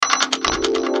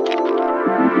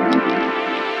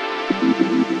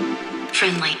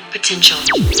friendly potential.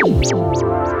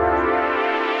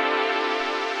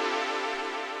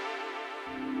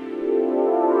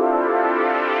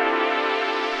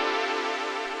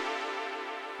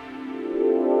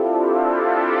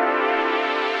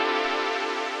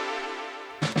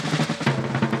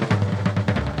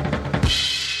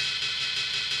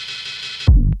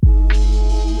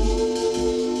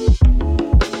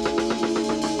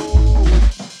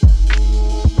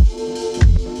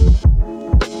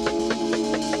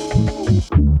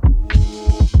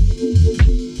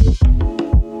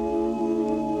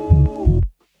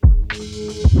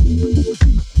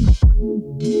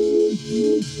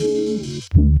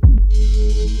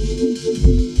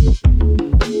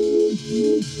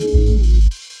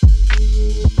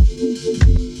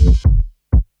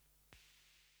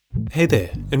 Hey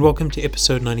there, and welcome to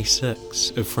episode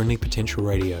 96 of Friendly Potential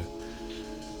Radio.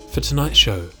 For tonight's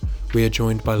show, we are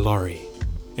joined by Laurie,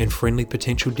 and Friendly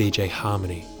Potential DJ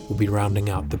Harmony will be rounding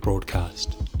out the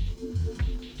broadcast.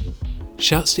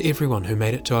 Shouts to everyone who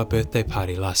made it to our birthday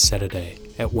party last Saturday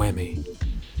at Whammy.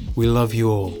 We love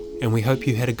you all, and we hope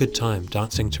you had a good time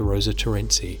dancing to Rosa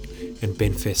Terenzi and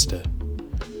Ben Fester.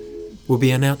 We'll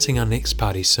be announcing our next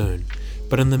party soon,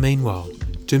 but in the meanwhile,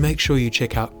 do make sure you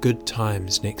check out Good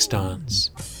Times Next Dance,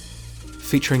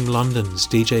 featuring London's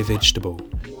DJ Vegetable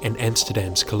and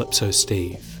Amsterdam's Calypso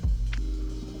Steve.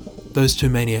 Those two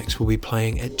maniacs will be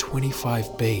playing at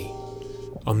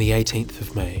 25B on the 18th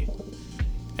of May,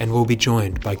 and will be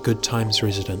joined by Good Times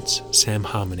residents Sam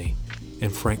Harmony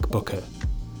and Frank Booker.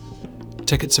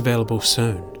 Tickets available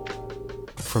soon,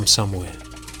 from somewhere.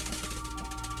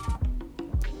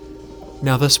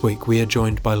 Now this week we are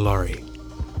joined by Laurie.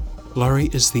 Laurie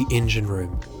is the engine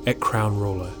room at Crown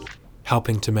Ruler,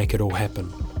 helping to make it all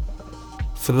happen.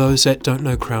 For those that don't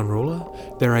know Crown Ruler,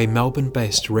 they're a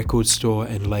Melbourne-based record store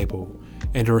and label,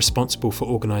 and are responsible for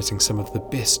organising some of the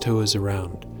best tours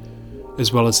around,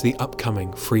 as well as the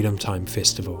upcoming Freedom Time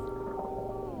Festival.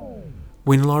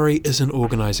 When Laurie isn't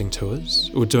organising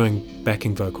tours, or doing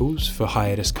backing vocals for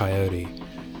Hiatus Coyote,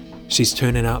 she's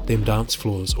turning out them dance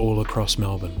floors all across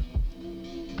Melbourne.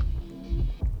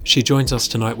 She joins us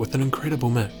tonight with an incredible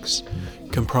mix,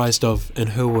 comprised of, in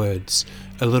her words,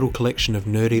 a little collection of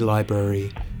nerdy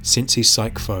library, sensey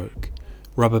psych folk,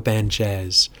 rubber band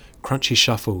jazz, crunchy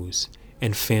shuffles,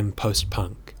 and femme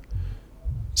post-punk.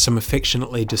 Some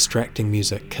affectionately distracting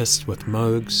music kissed with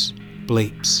Moogs,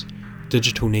 bleeps,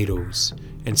 digital needles,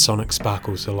 and sonic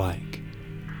sparkles alike.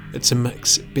 It's a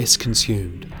mix best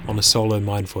consumed on a solo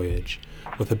mind voyage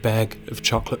with a bag of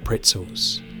chocolate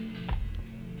pretzels.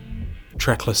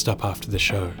 Tracklist up after the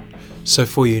show. So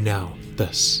for you now,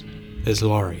 this is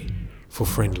Laurie for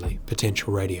Friendly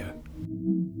Potential Radio.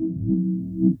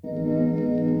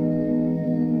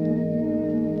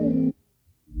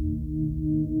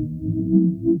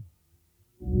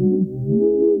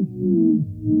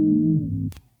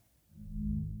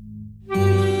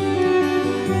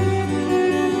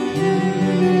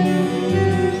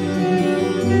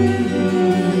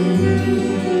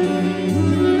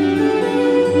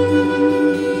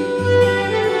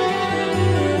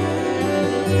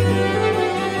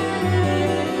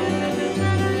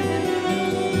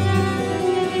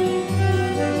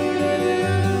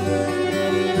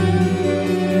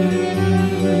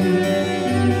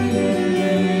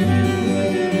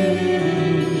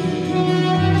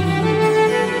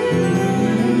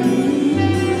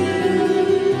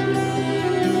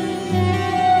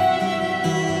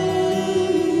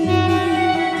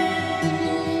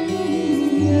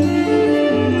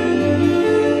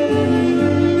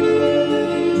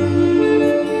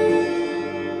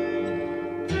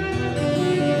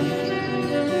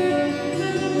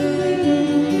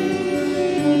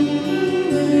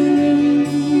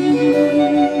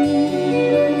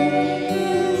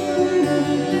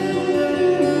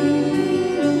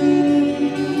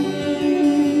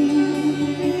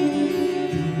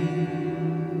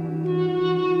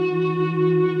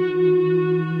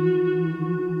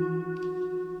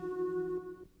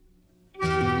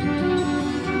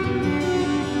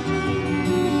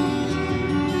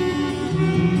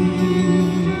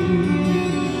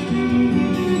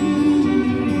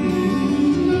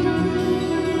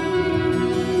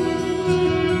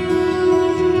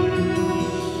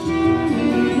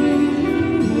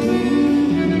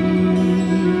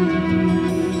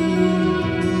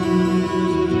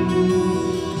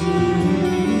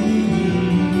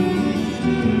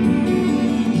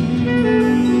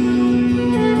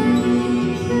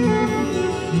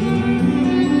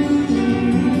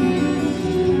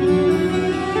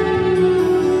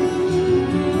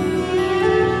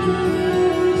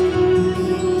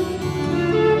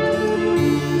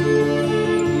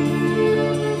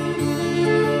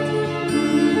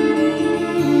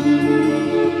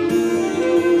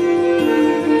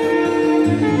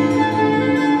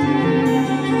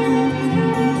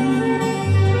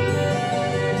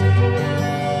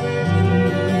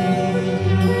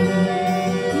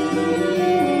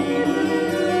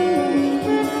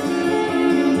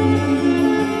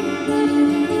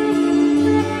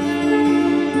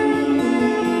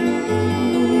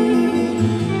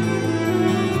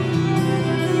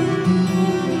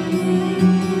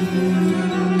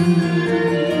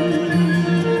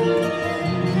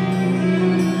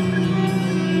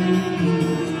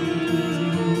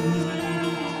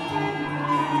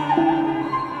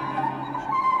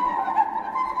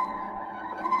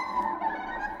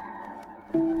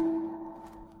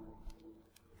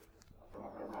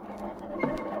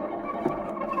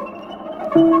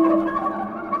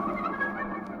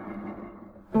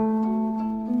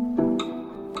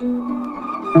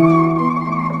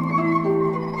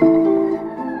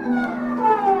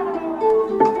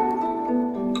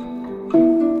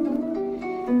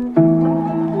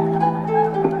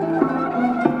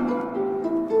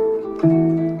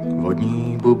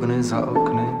 bubny za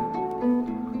okny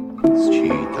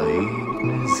sčítají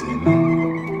dny zimy.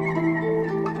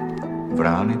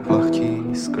 Vrány plachtí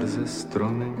skrze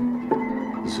stromy,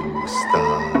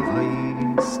 zůstávají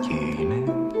stíny,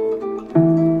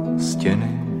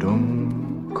 stěny domů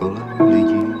kolem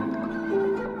lidí,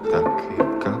 taky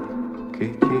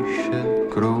kapky tiše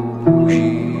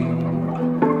krouží.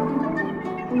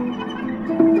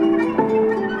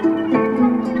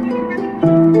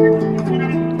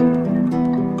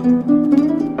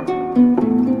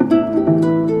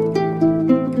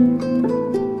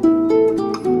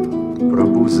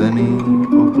 Probuzený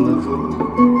oblevou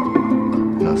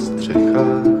na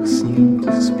střechách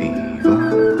sníh zpívá,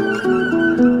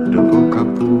 do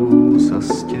okapů za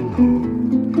stěnou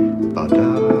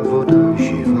padá voda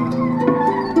živá.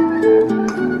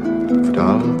 V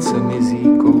dálce mizí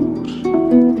kouř,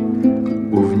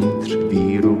 uvnitř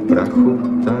víru prachu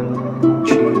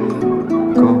tančí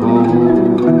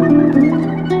kohout.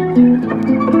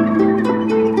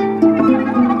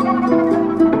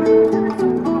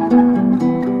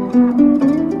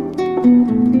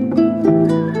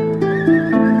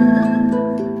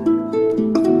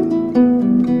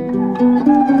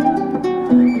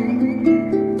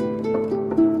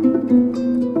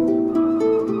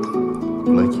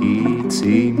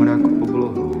 Letící mrak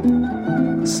oblohou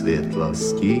světla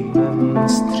stínem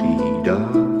střídá,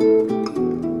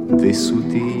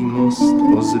 vysutý most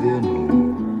ozvěnou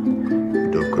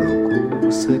do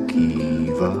kroku se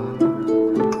kývá.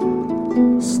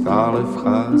 Stále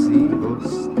vchází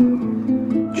host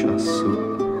času,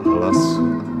 hlasu,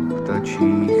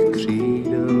 ptačích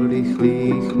křídel,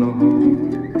 rychlých nohou.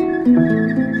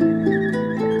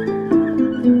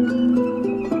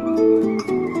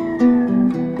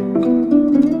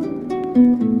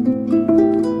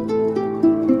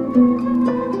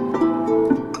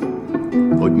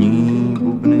 Vodní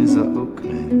bubny za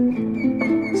okny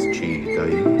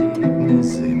sčítají dny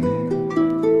zimy.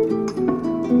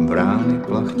 Vrány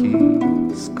plachtí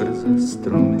skrze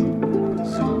stromy,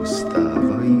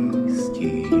 zůstávají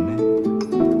stíny,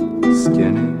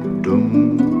 stěny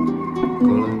domů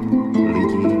kolem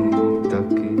lidí,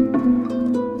 taky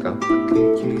kapky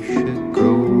tiše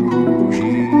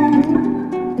krouží.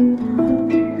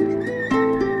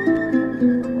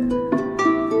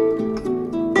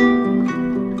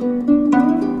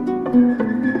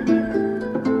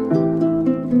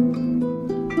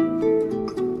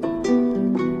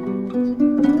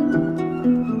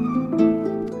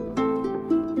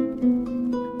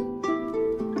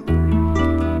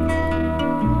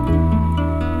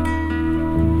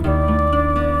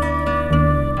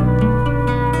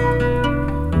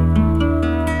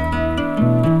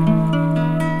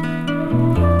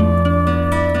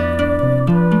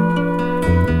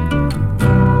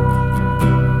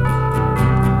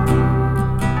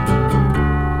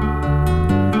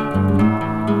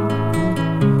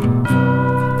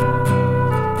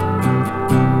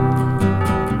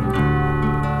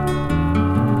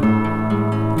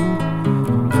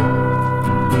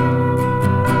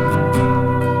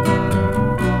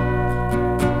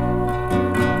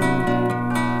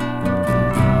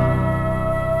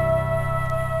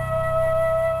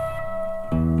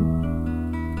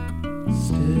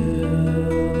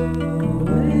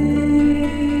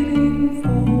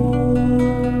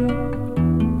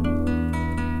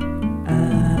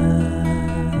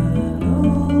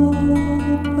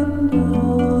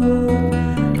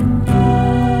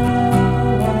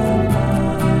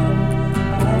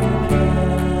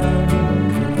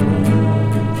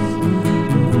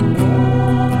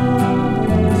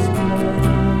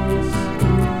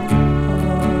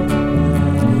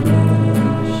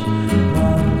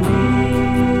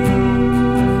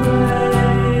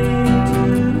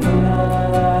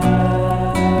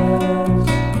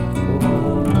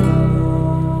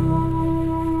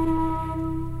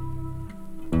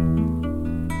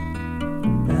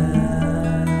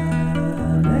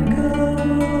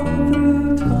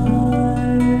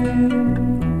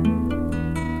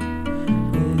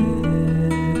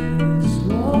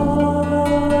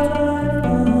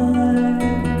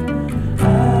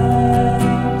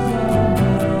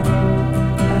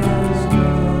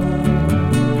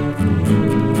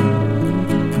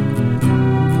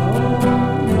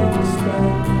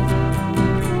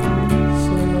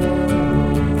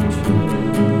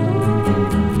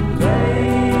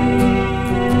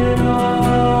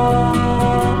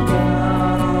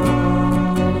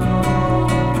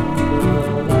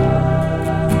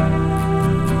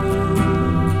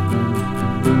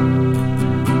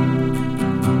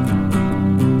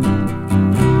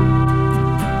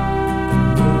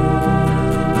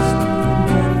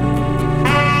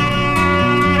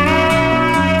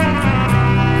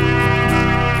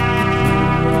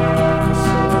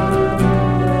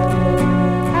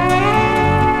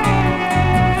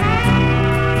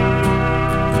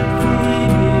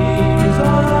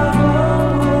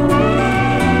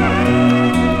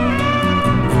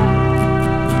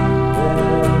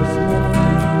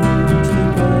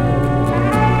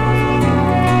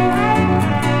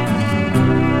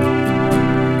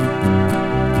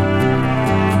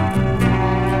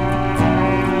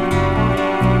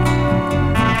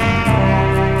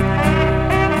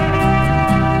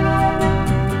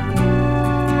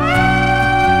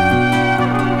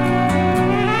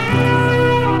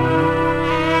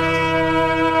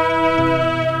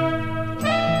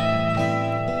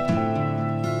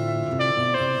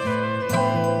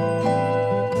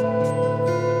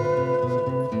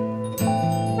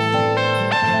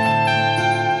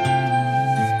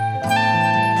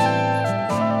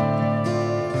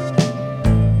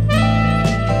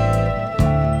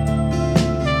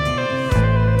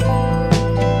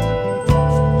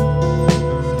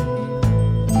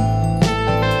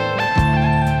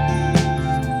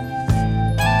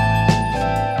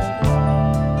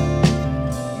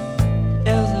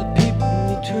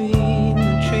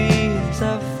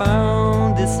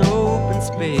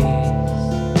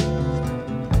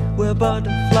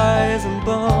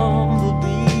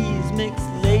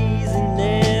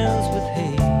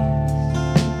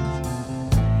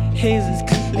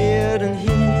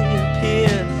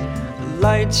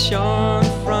 light shone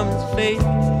from his face.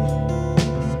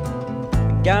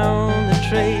 Down the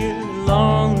trail,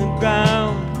 along the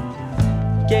ground,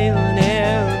 gave an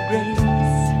air of grace.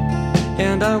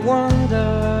 And I wonder,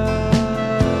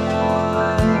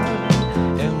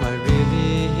 am I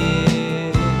really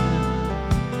here?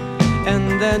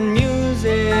 And that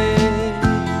music,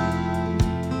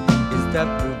 is that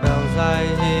the bells I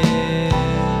hear?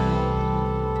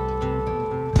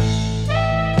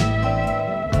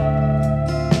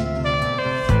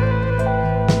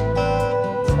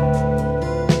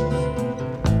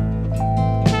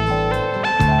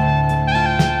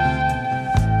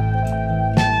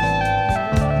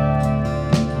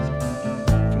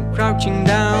 Crouching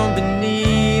down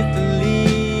beneath the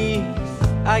leaves,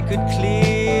 I could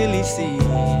clearly see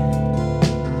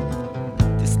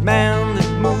this man that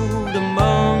moved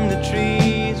among the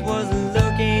trees was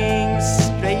looking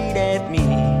straight at me.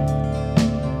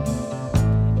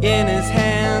 In his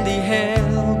hand he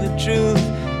held the truth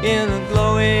in a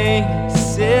glowing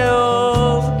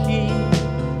silver key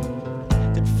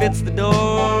that fits the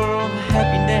door of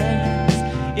happiness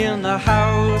in the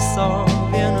house of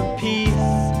inner peace.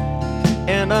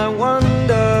 And I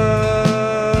wonder,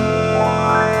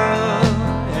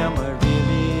 am I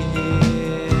really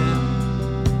here?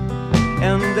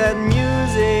 And that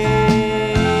music,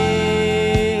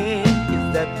 is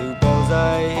that the bells I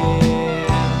hear?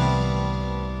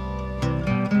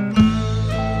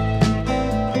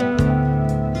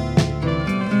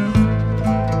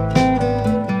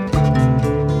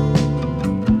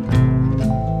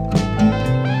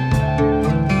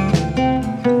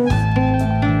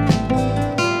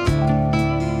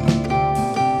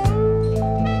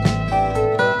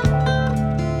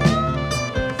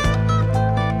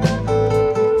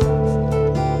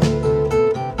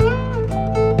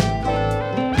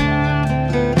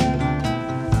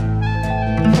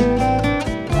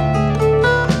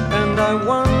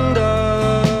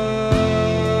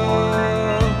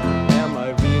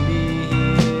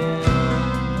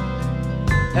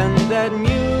 That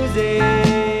music,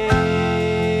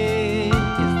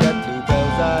 is that the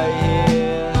bells I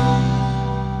hear?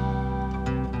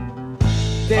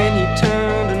 Then he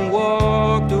turned and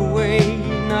walked away.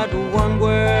 Not one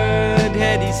word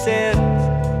had he said,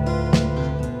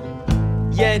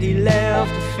 yet he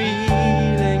left a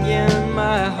feeling in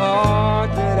my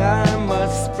heart that I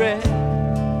must spread.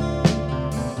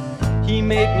 He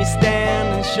made me stand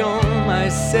and show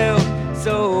myself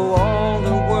so all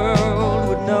the world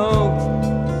would know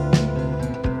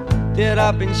that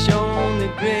I've been shown the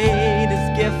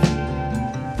greatest gift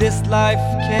this life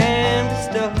can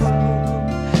bestow.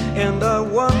 And I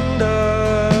wonder,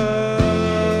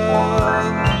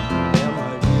 am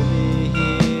I really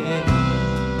here?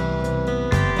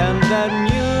 And that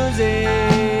music,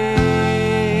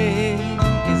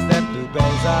 is that the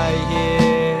bells I hear?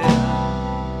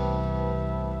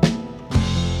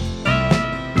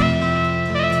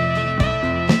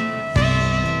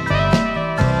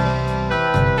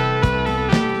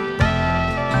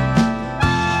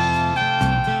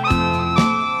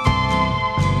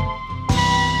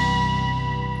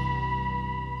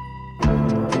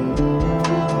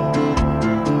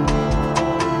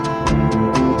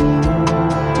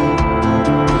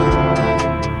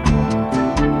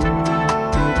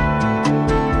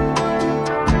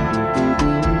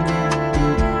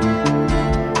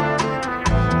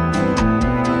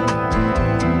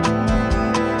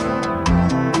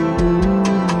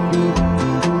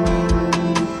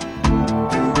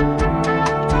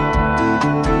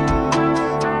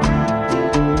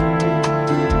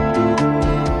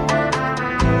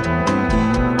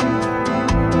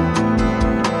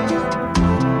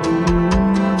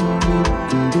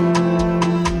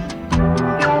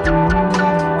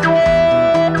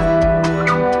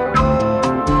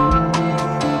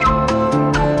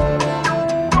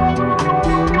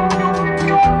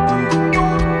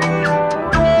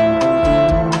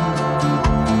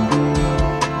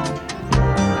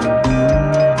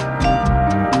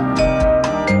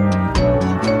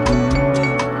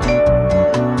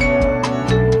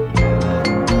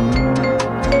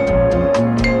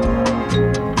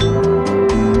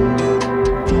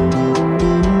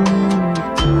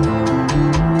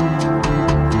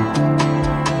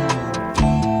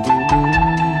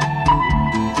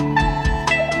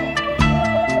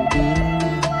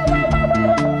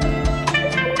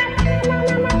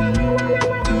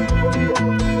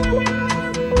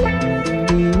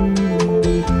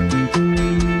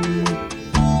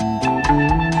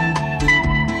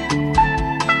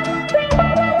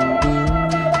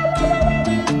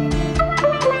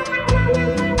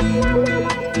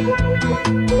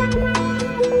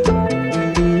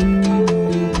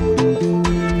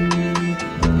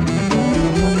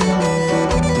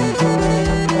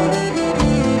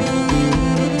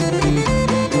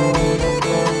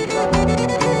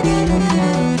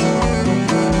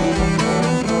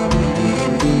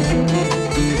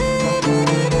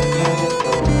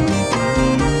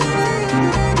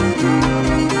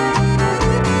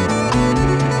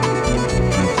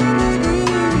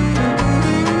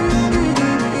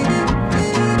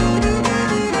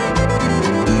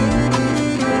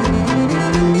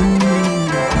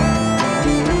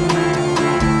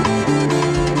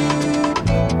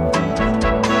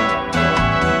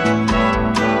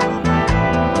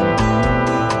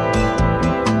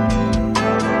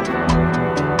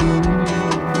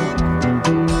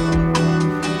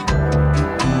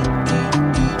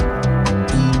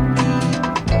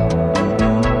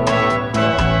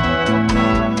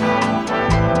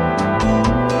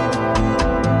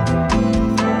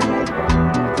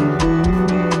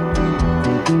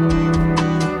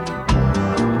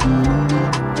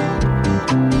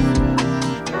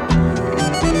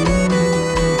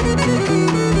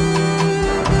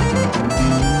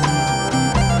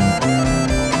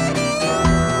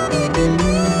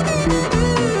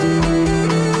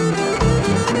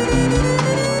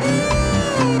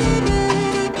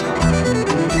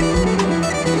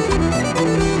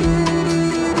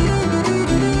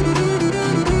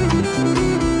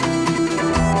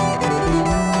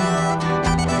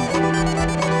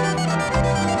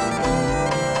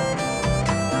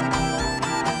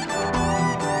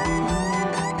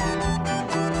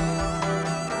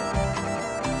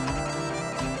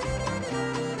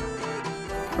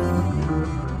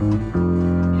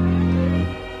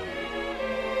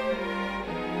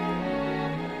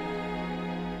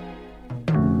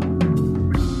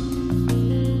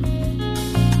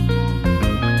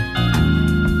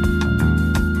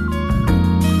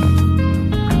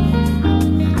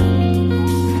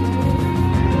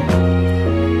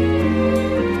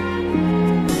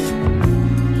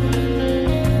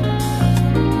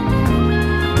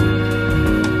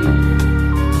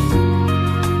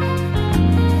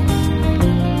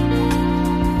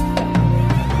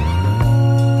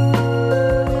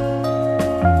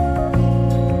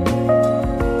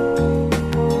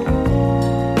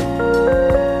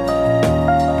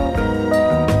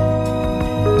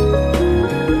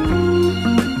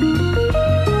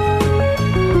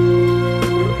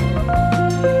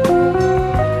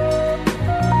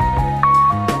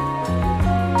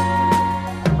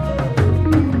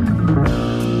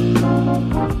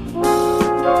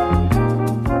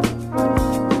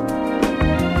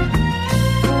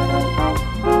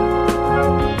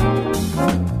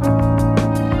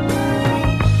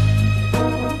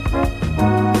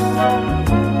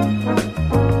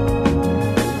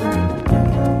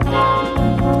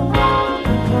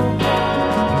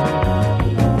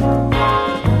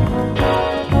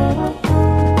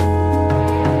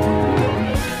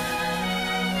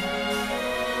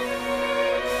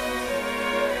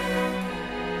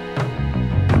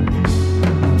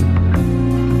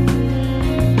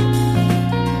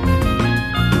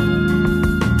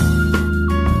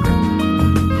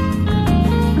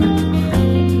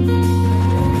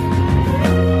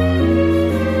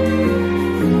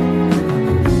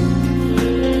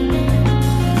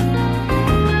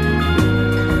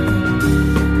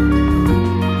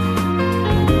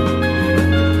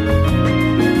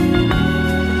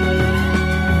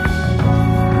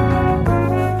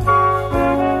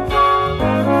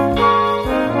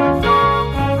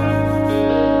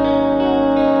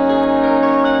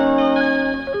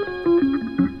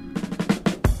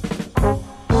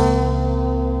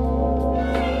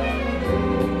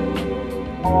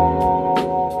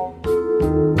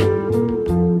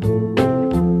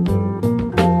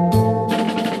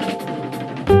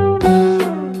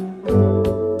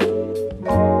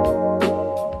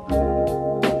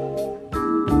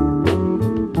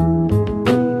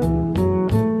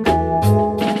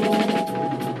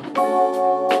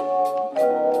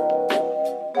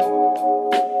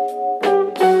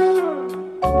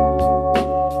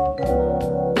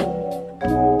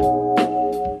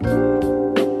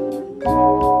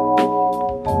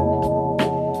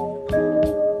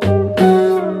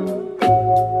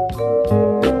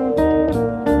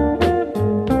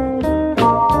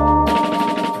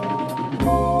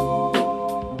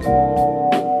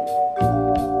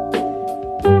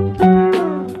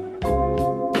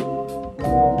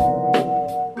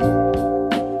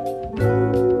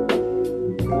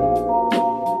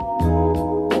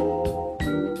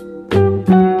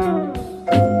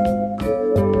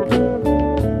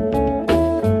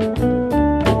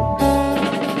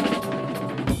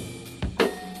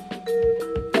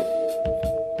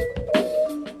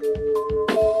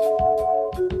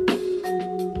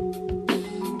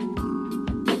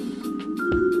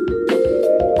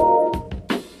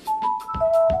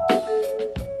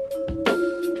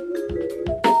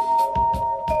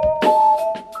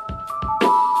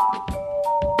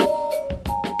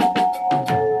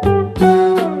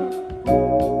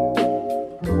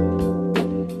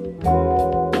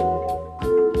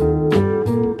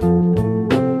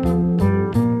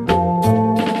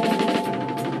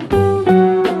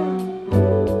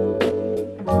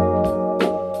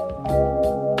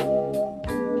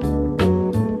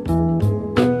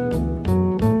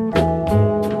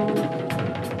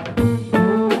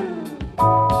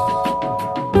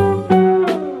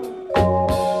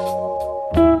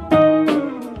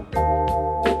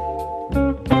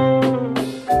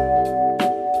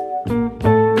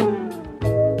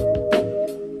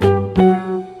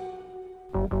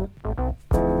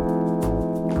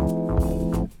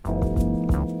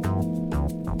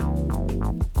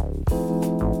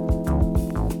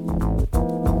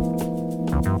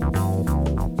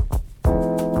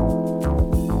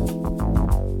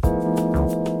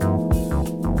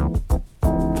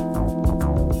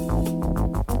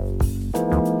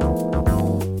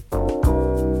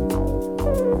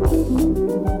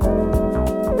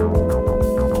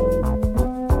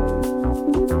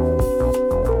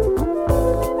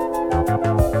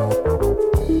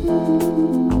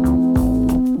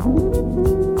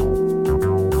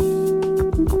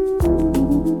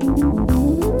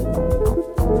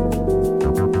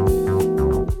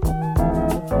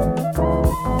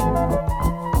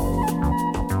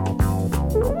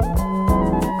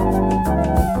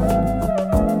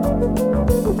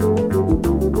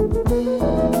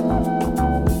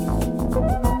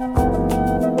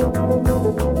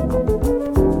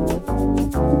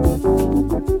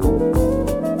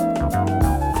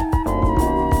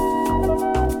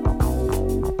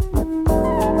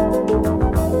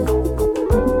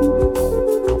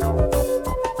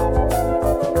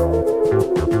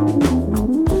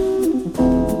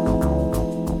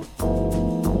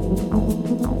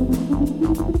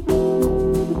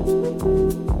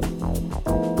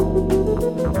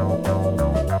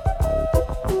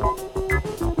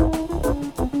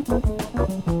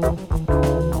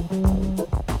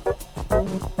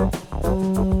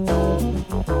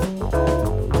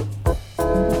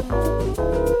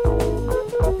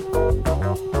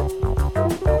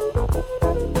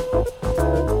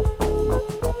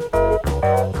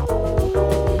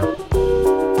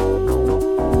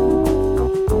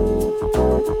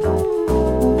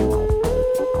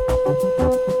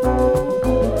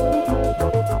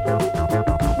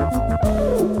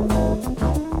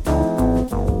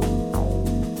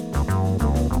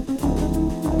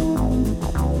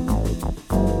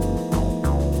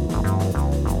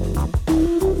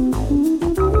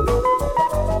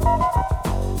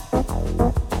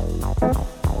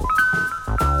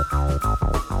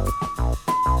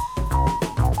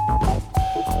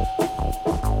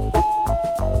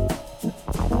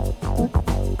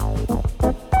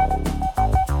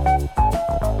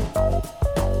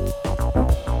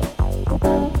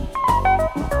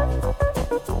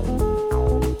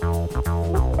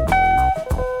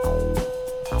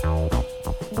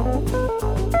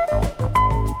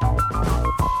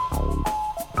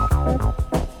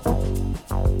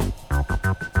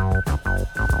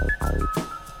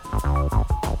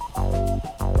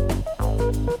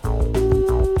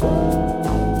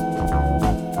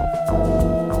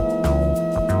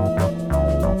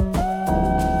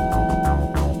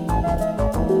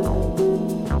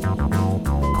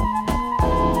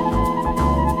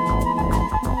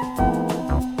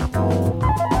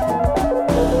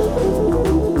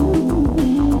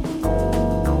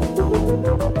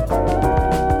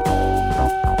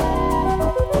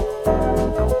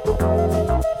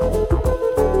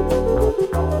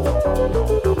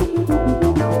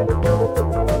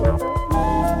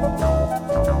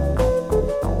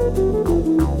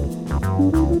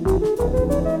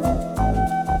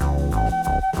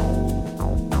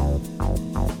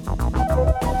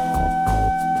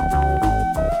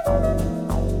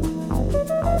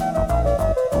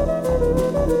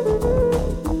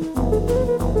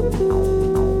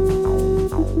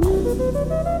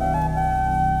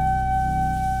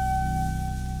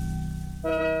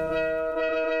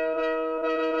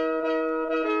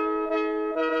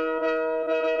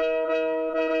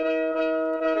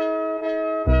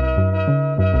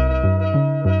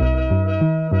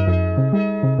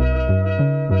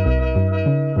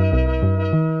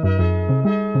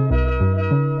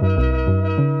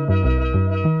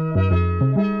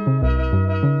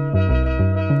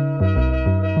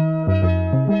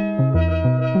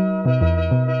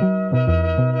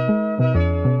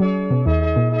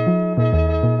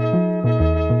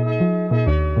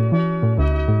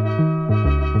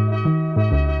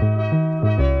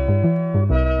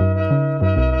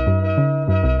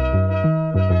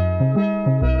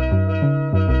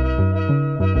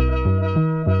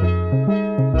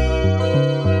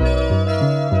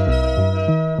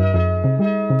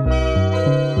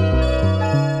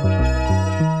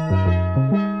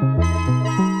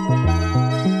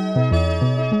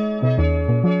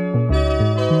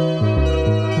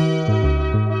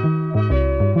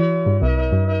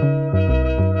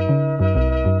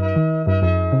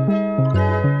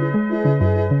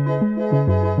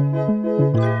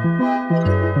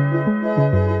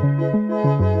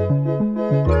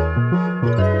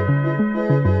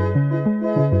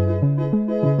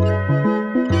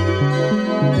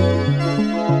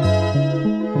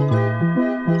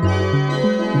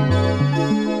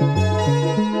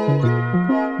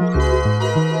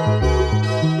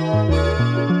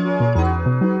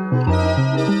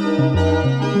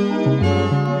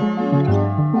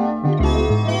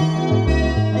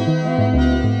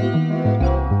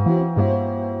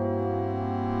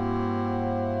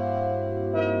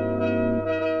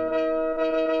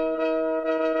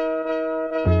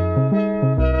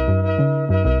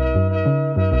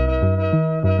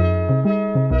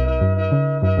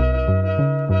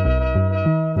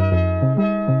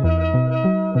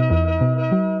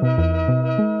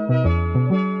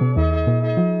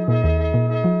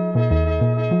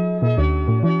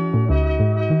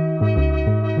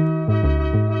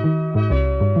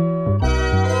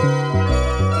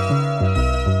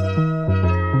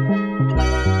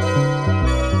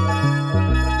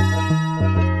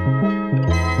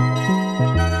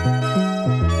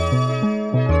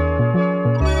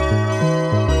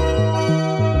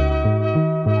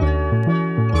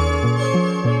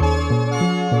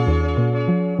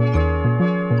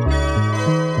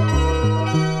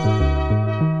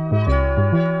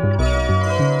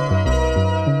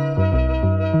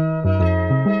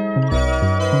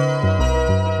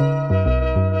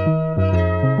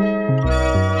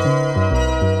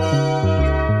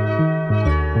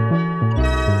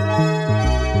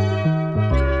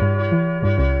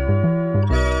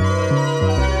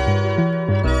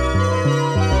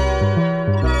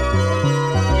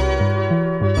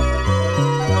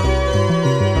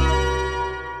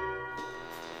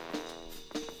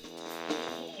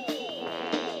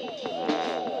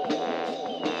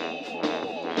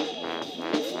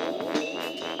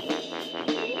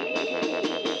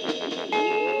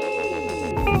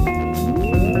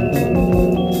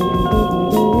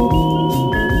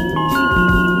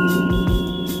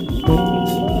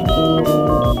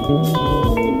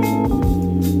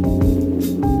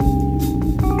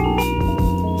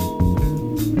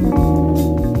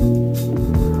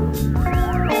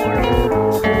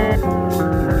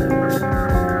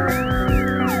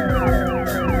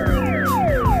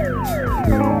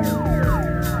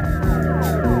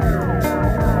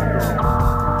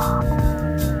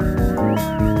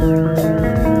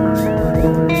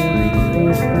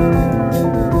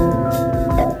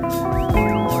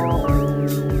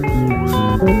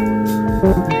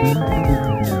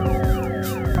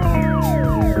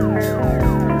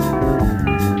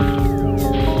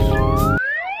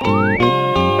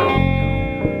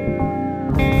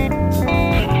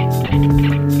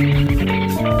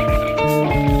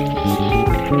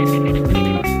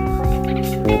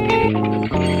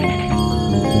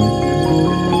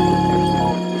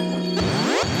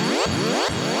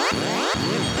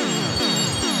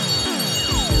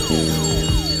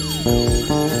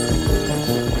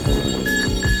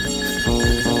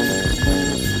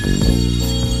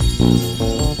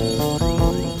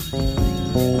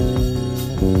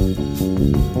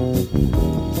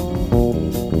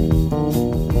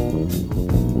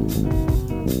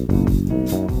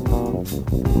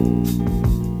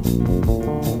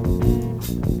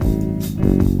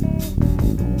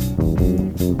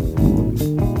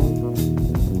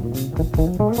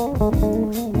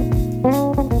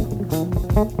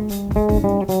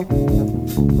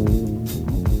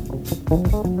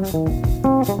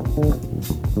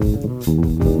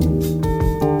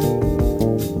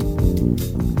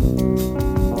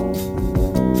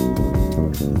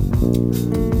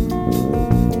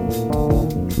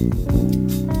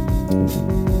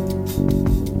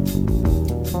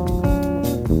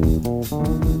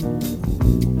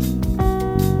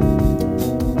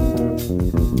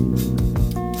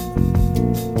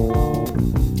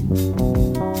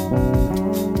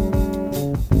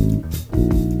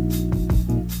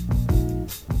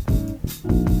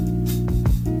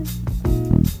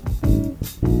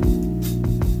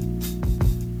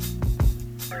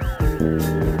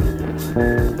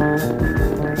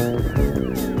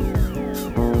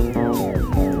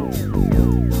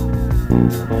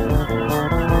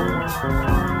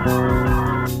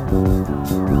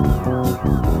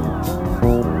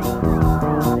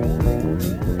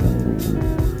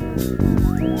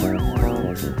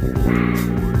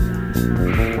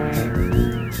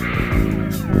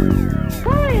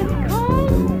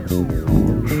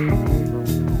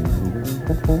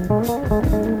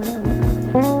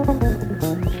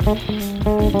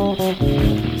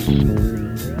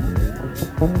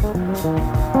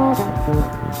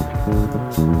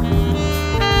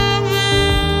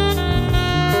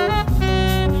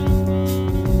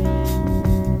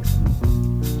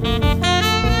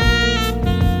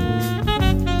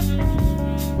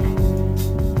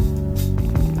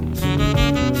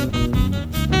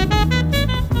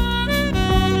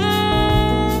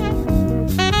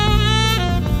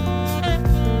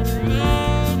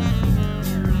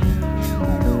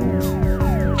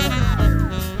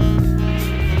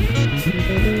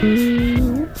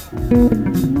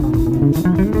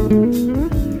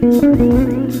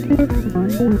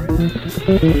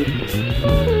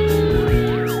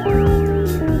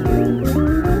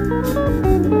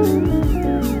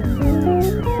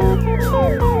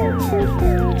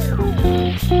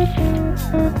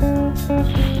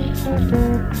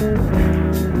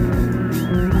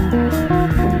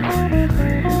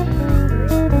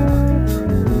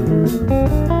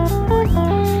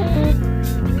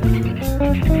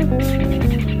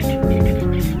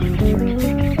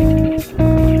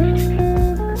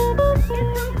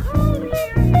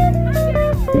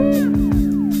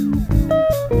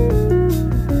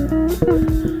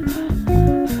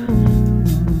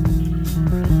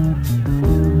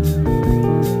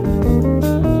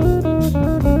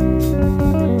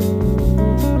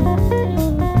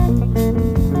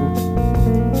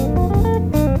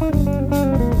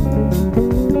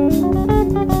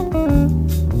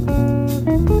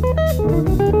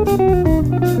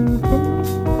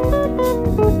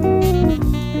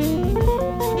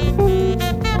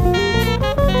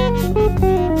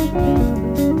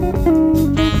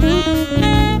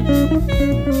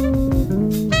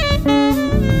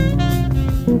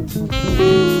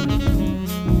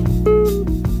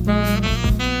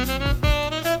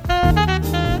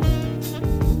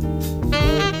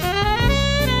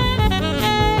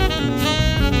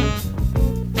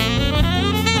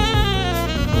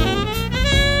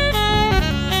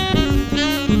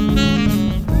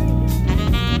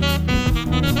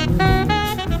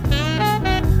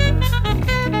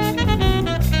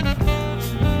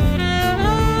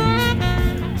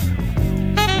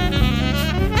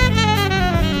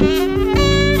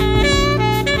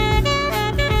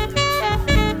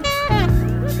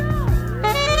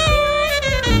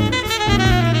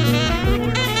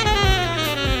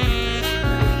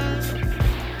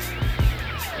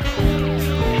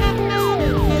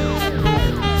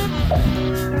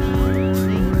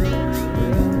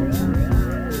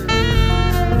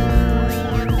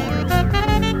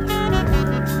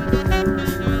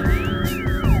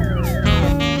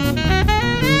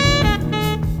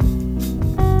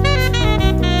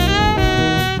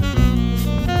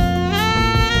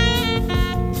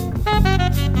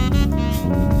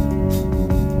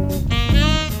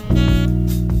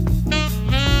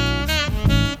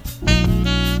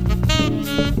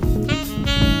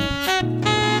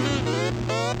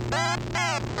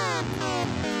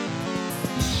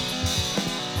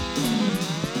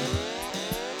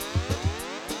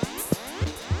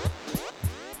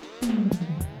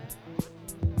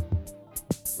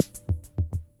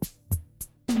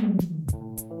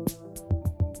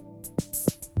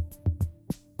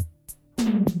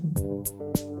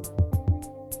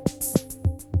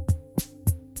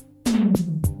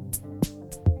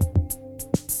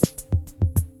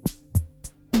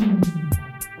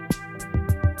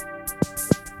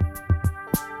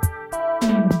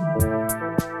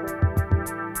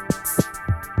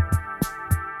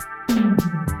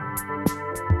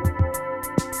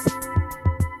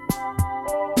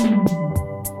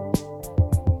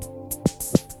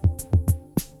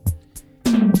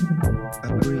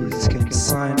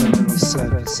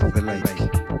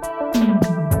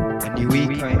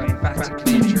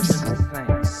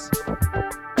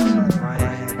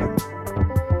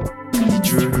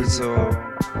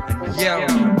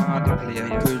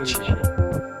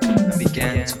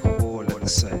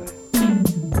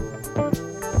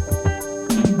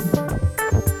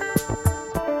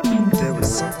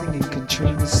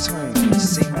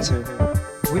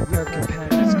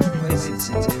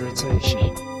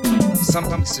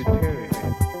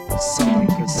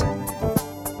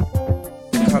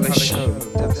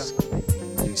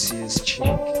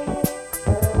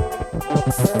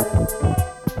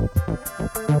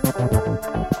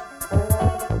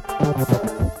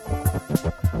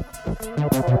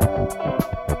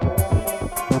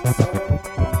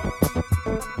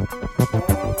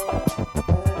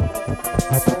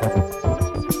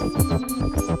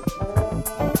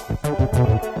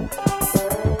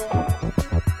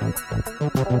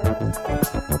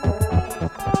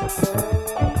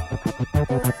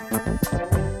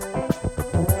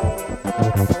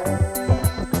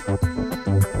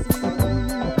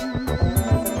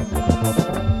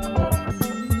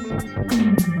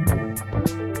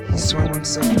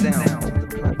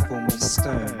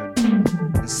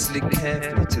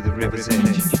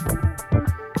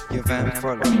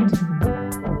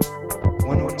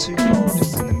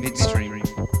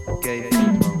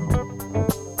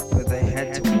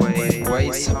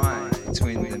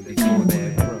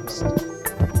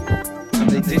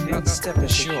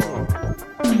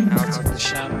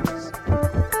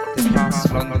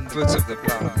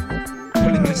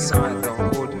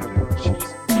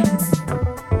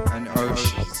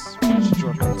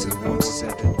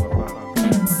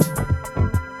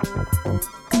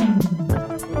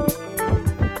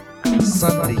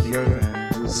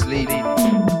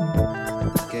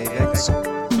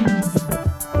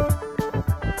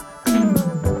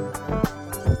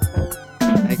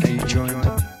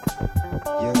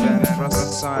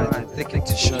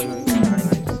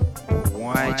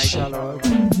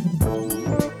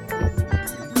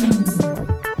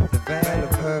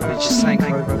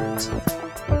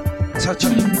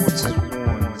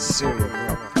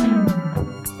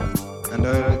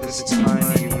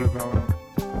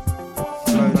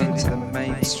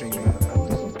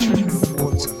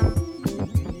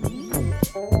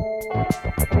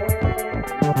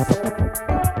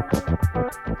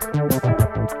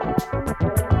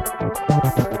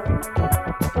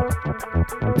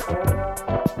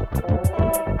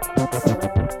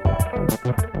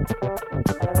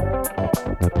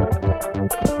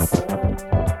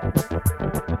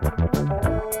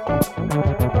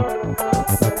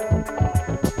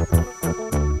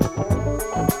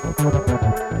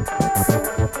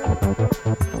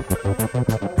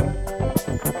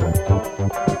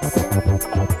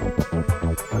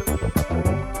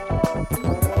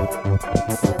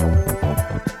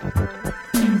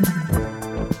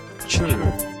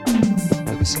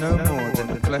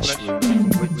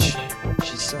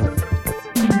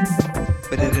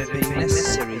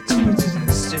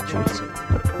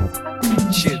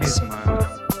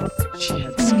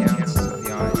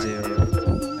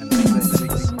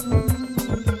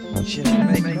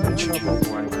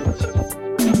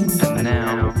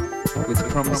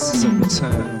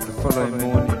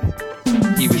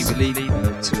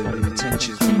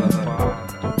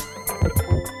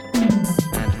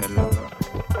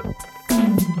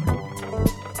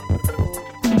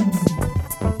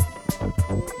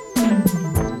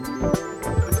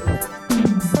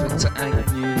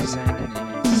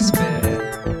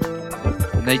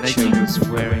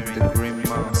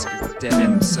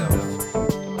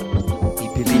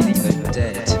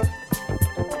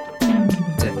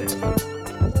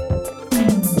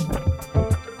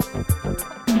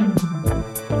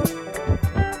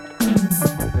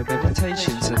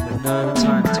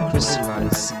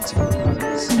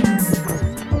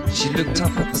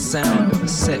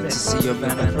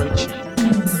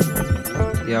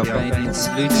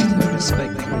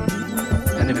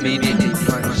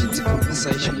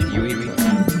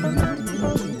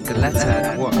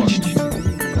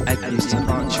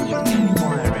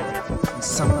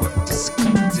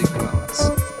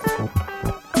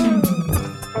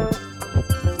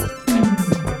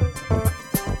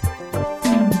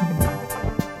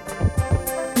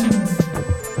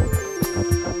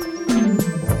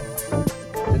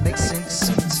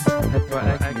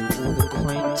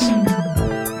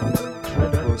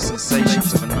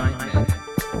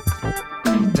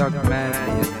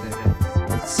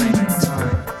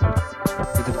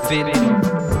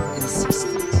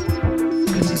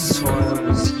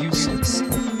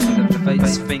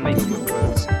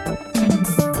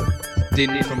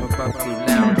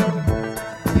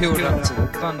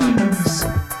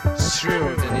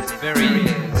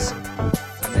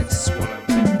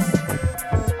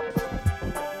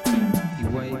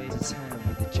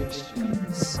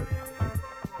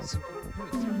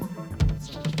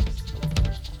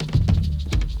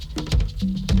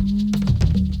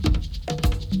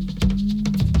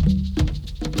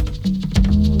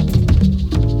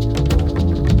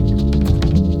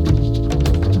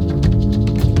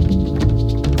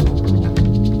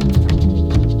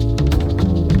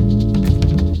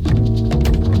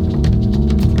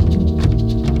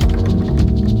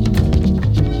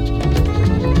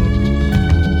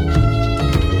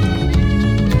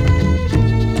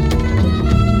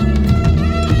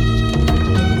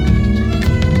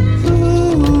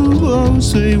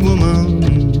 sweet woman.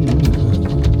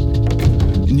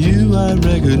 In you I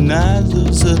recognize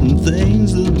those certain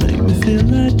things that make me feel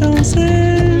like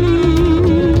dancing.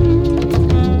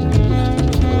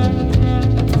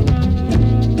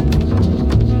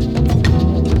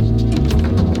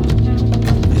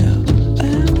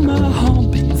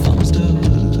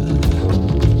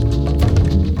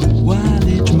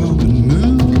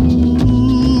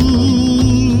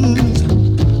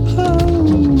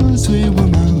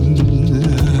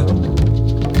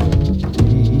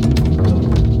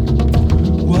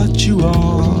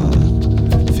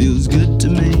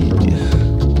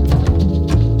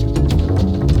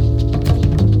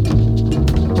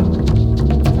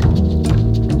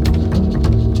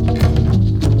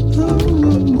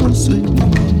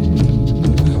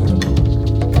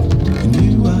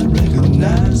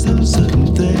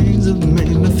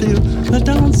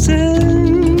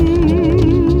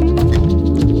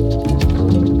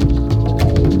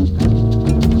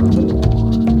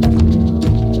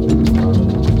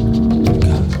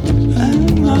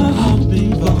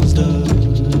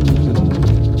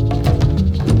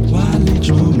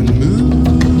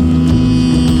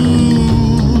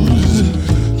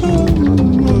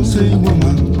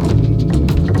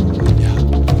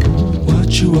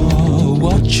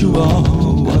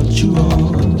 What you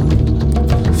are,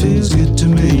 feels good to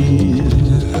me.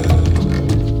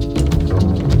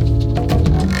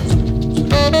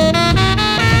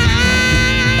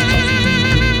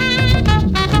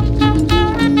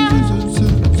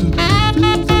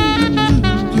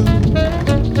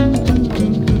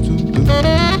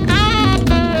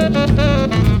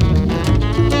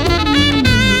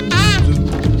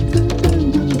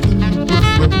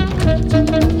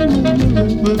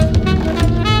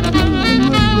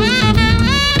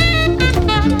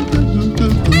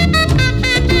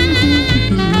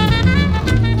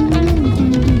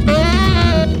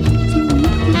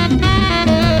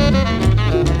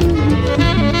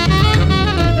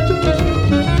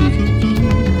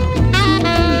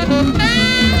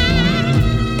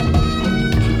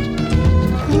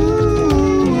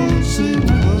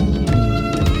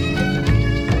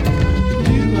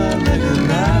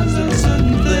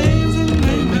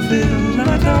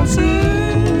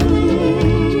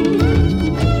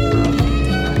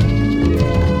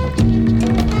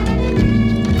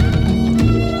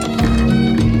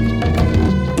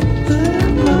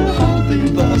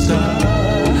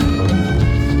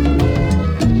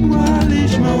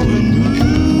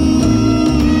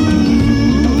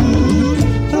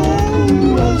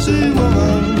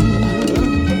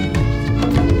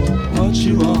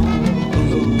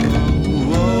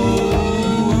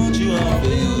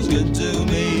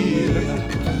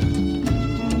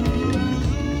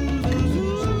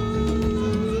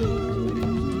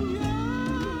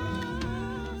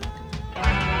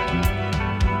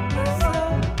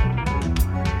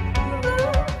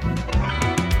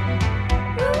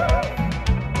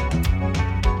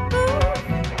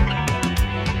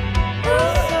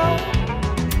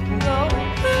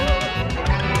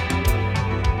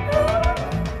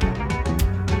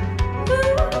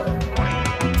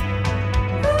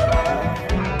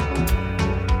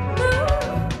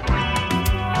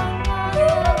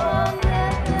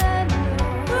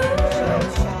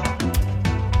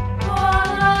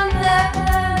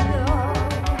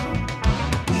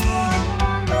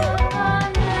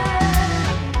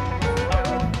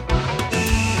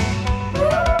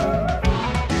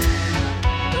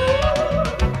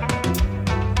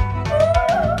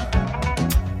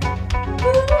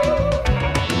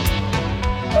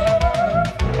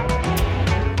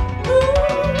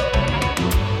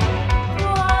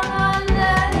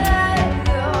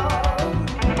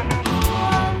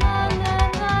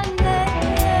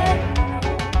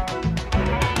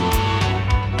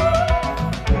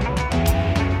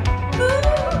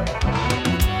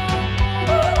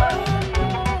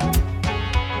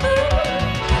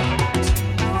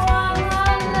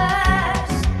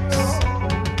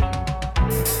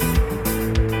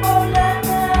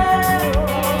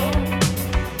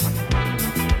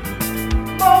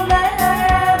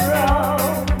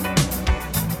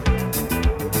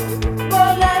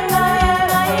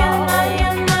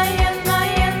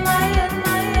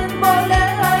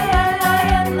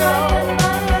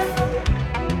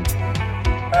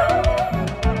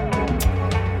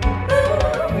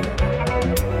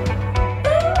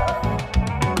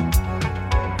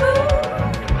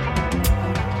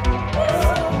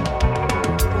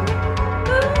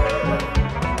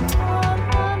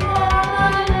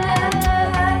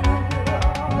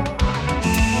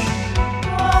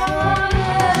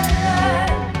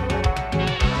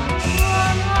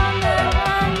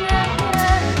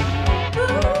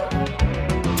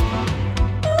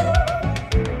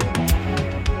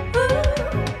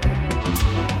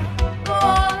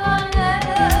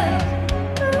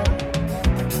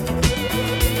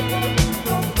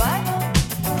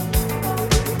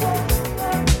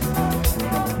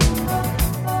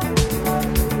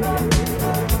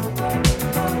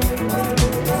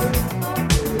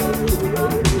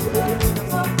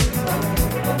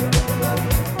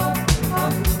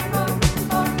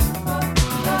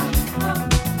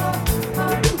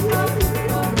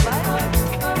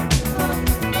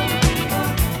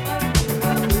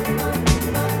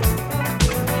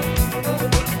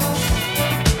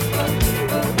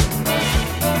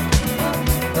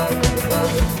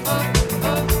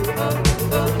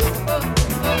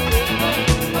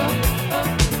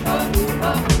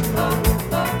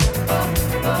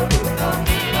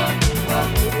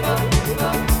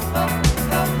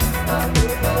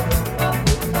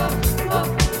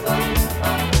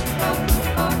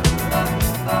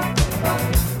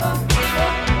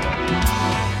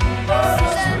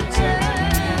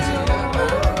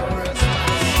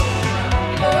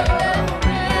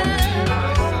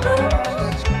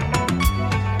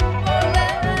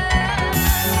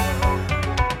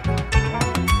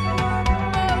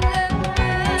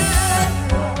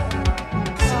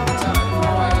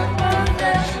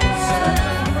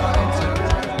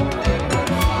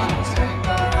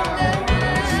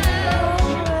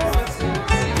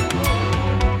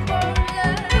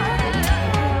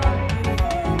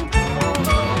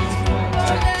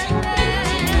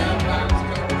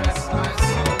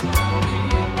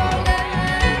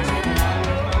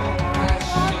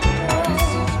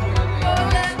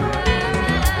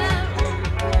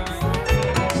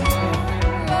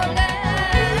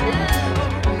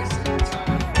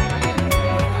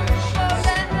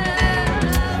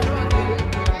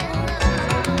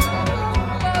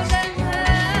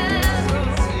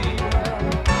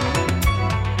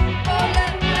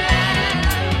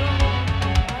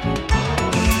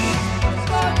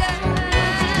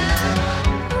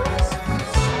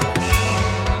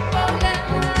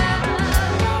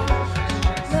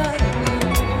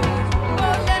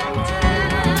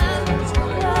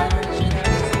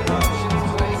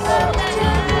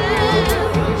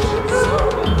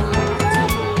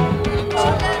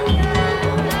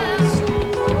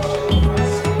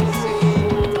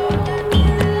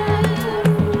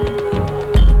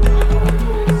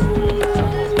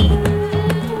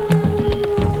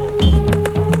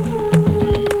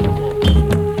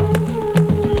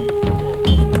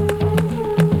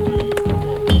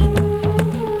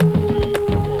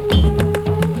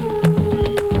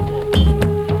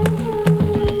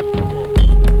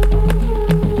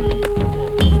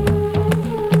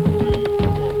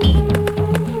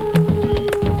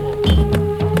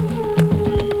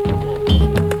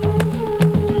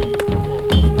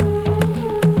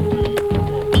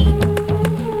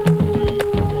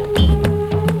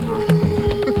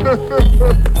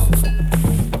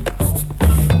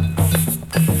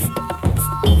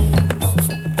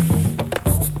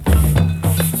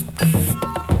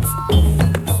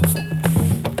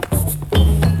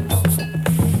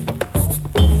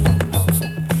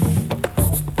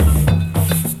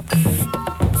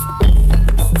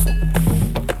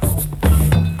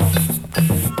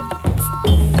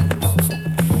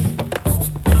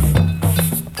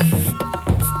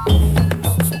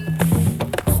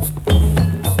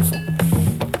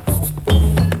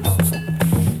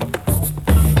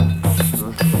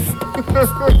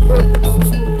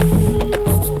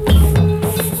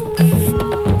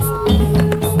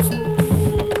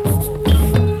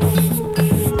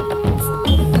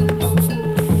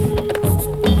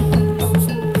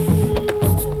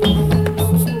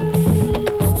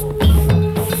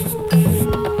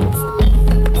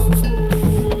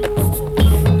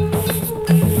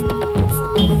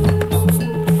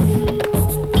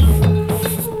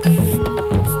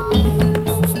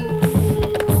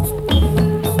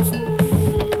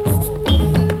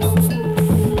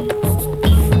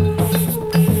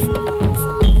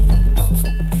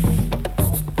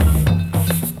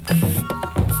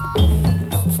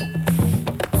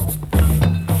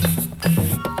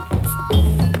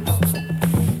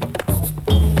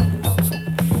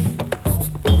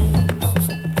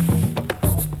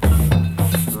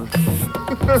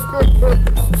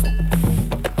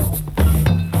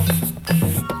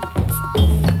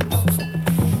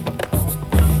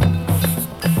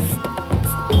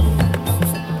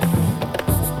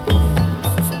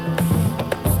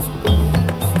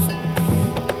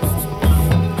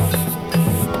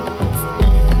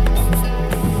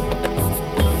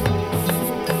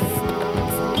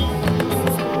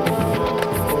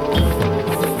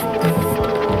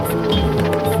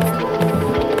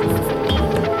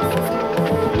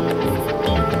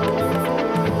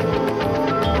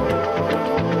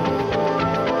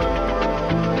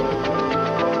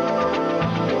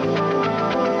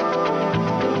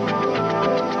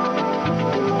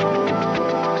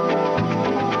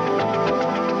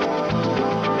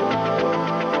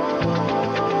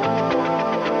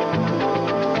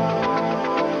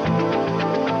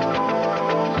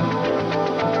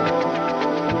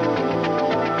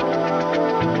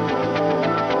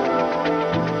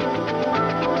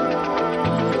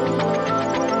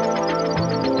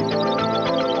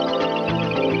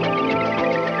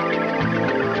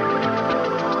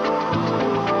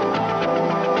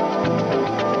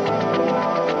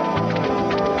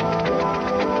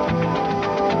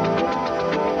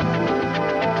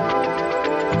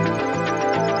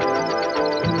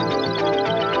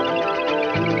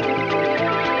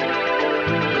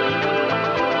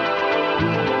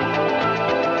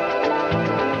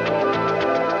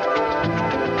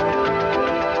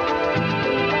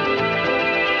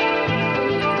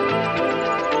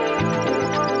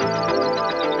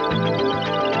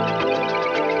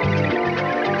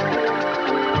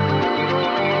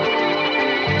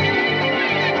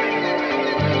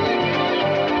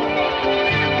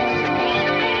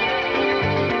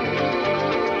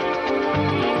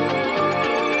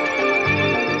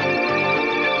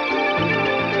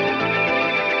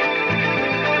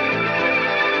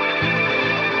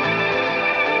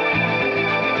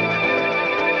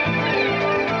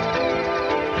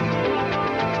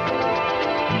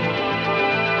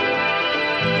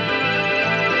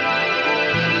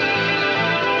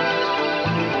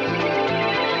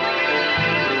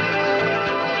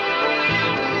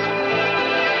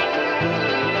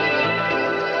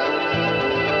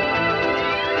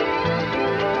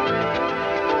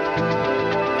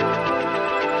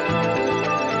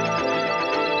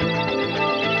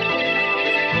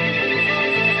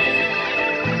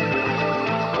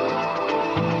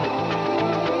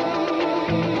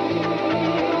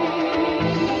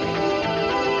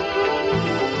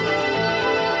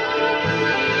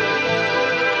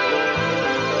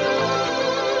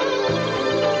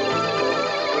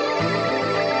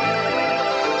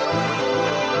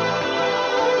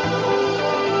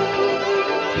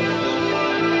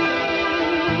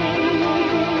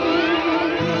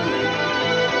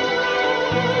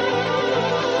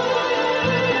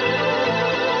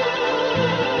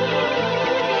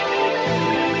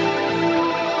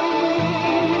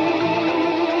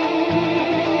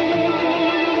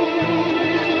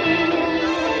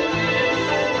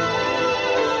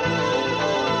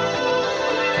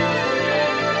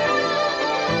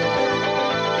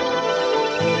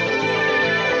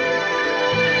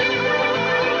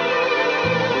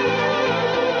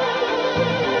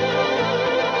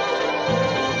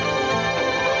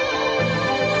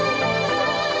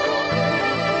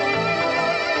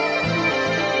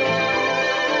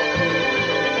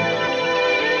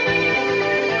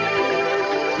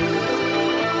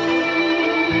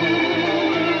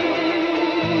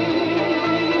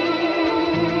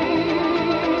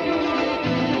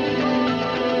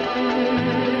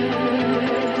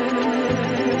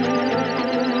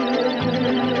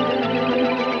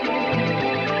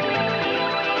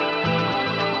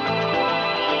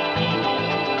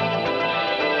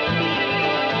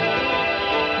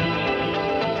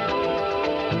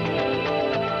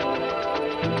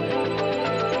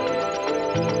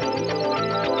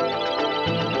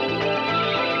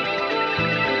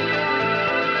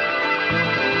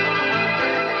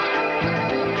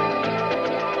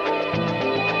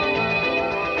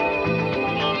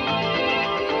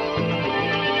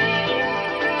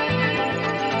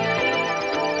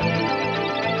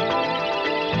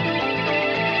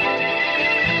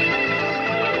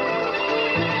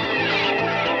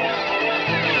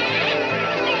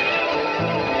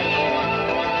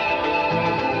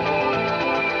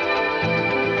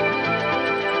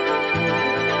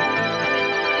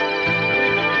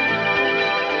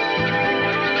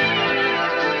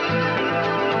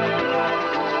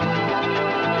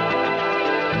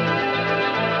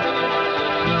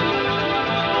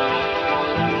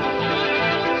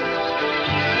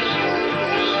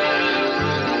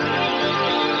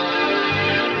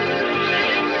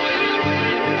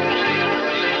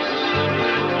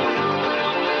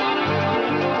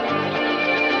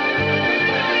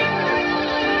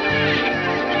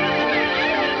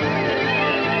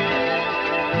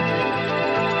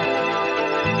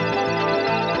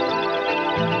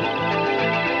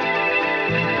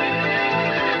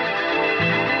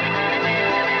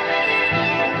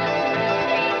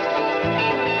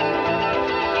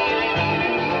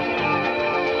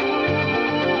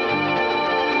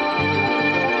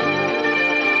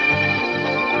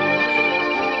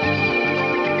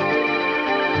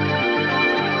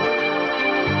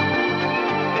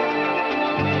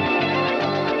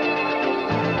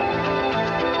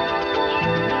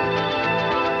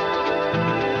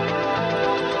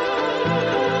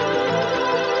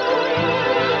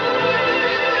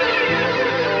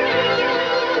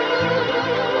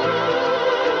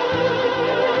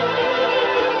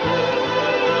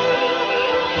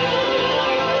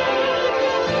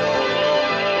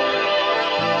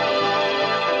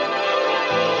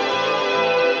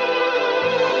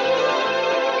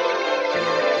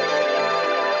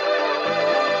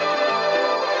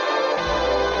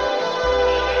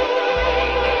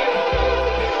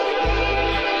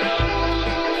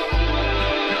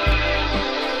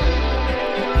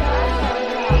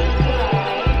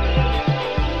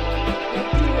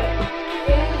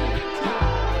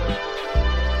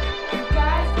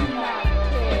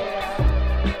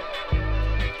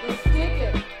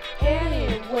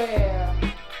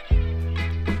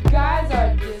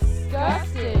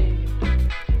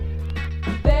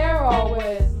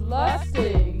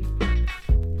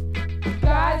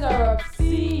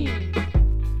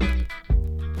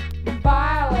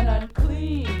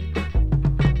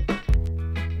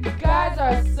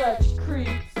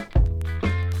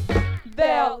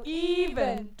 They'll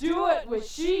even do it with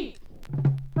sheep.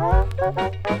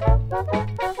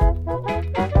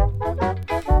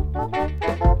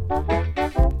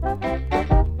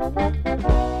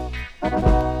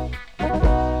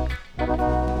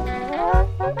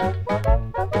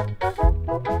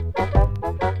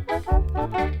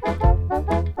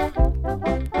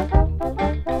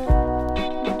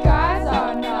 Guys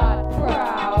are not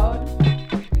proud.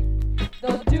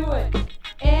 They'll do it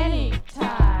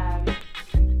anytime.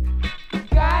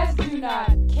 Guys do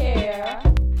not care.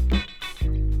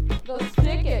 They'll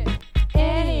stick it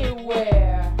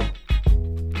anywhere.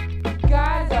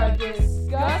 Guys are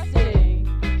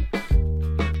disgusting.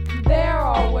 They're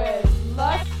always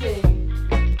lusting.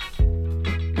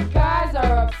 Guys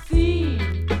are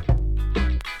obscene,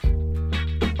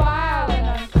 vile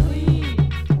and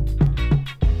unclean.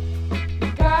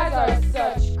 Guys are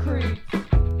such creeps.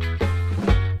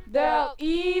 They'll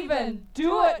even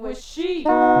do it with sheep.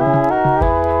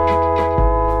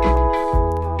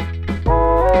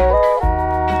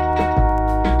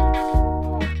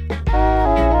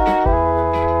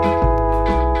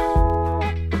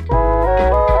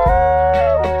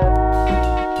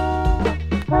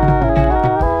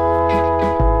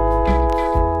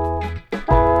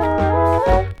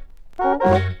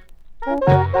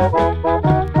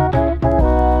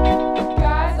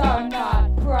 Guys are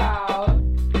not proud.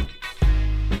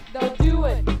 They'll do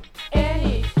it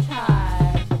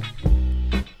anytime.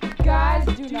 Guys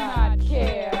do not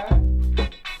care.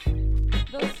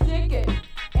 They'll stick it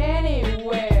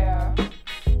anywhere.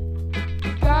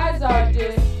 Guys are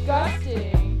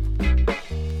disgusting.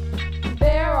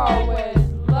 They're always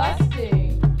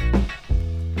lusting.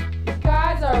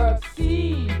 Guys are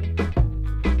obscene,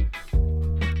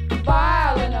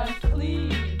 vile and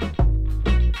unclean.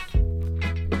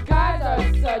 Guys are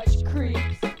such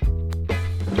creeps.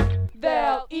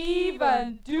 They'll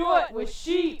even do it with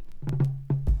sheep.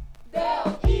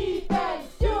 They'll even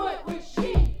do it with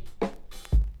sheep.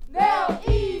 They'll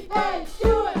even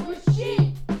do it with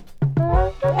sheep.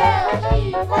 They'll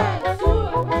even do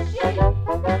it with sheep.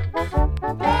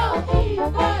 They'll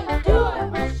even do it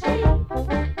with sheep.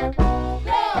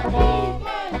 They'll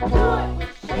even do it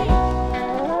with sheep.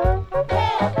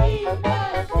 They'll even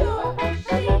do it with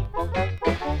sheep.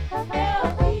 They'll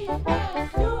even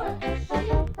do it with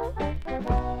sheep.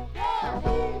 They'll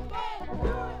even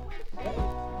do it with sheep.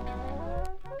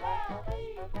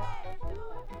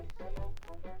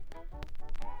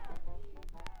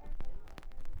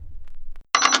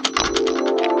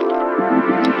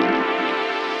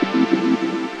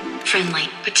 Friendly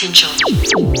potential.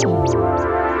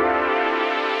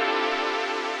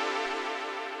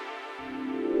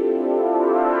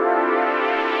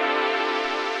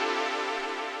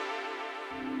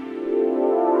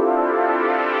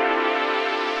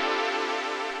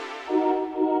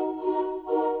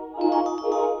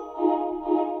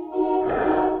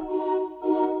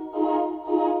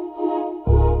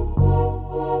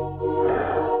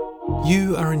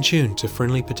 You are in tune to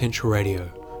Friendly Potential Radio,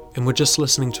 and we're just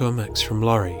listening to a mix from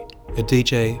Laurie, a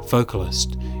DJ,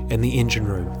 vocalist, and the engine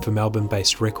room for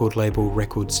Melbourne-based record label,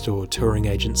 record store, touring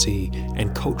agency,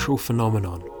 and cultural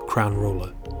phenomenon, Crown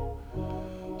Ruler.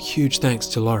 Huge thanks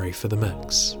to Laurie for the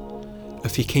mix.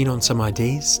 If you're keen on some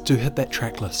IDs, do hit that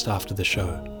track list after the show.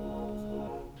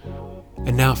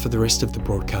 And now for the rest of the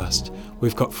broadcast,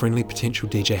 we've got Friendly Potential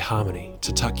DJ Harmony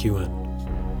to tuck you in.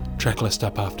 Track list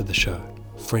up after the show.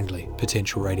 Friendly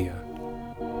Potential Radio.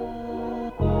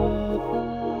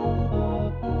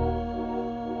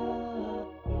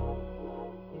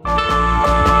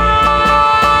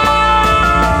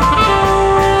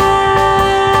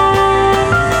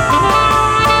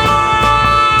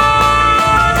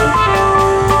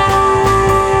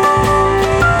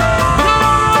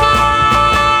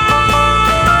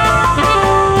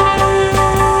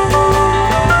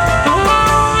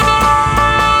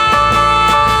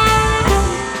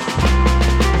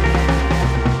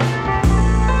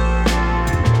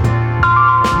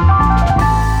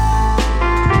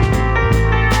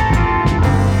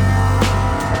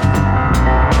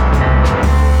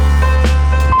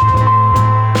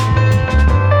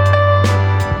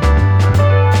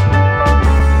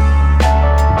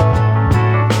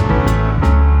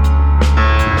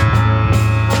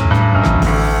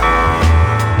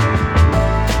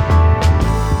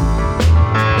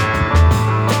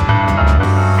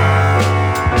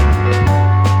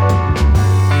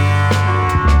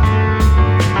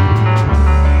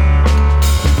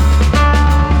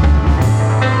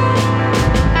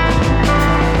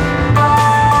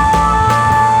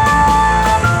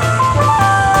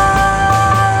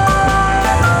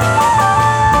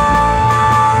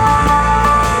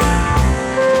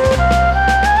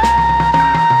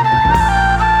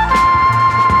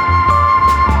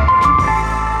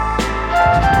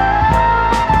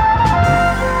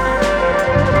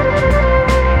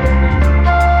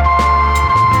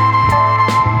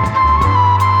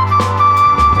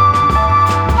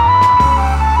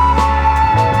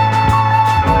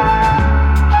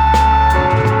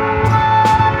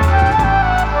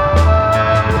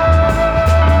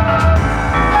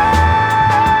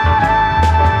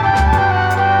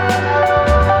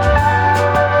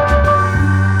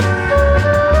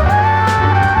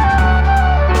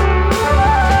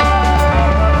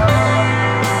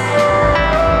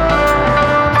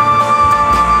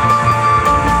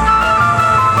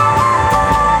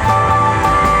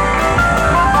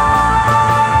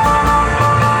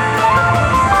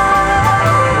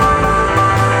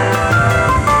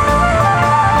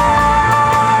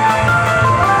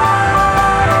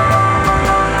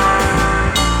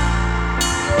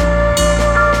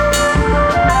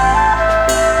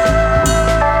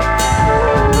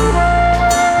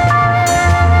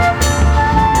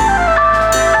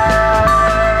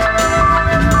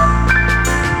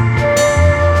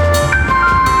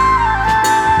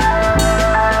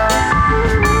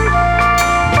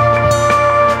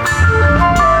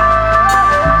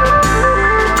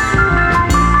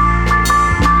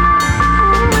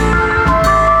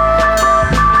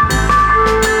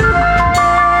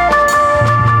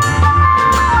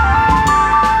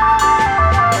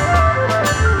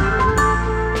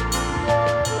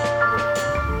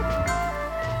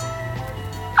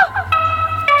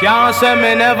 Can't say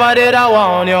me never did I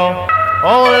warn you.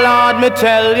 Oh Lord, me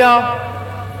tell you.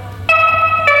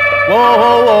 Whoa,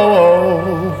 whoa, whoa,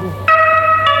 whoa.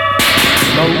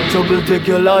 No trouble take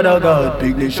your Lord of God.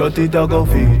 Picnic shut it I go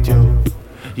feed you.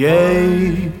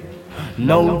 Yeah.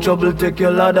 No trouble take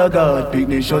your Lord of God.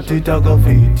 Picnic shut it I go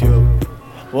feed you.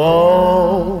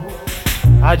 Whoa.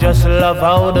 I just love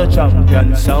how the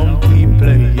champion sound keep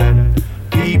playing.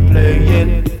 Keep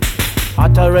playing.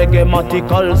 At a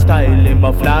reggae-matical style, in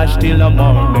my flash till the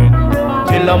morning,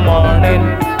 till the morning.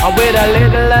 And with a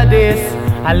little of this,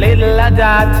 a little of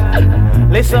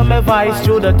that. Listen my voice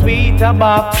through the tweeter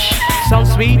box. Sound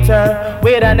sweeter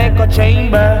with an echo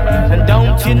chamber. And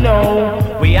don't you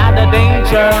know, we are the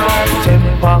danger.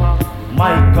 Temper,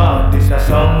 my God, this a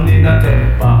sound in a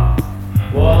temper.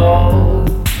 Whoa,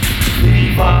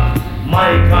 fever,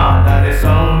 my God, that is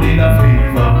sound in a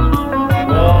fever.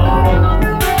 Whoa.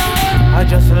 I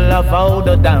just love how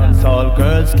the dancehall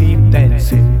girls keep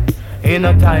dancing in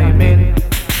a timing.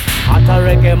 At a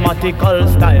reggae-matical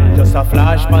style, just a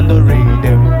flash on the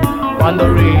rhythm, on the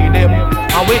rhythm.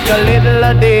 And with a little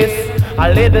of this,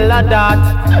 a little of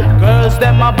that. Girls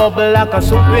them a bubble like a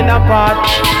soup in a pot.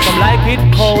 Some like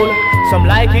it cold, some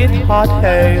like it hot.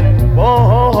 Hey, oh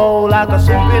ho ho, like a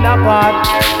soup in a pot.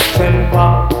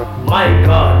 Temper, my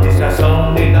God, this a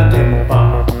sound in a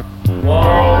temper.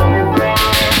 Whoa.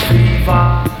 Fever,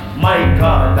 my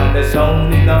God, and the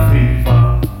sound in a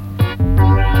fever.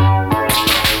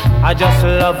 I just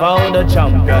love how the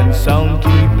champion sound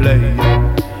keep playing,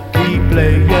 keep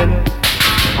playing.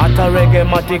 At a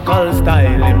reggae-matical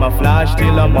style, in my flash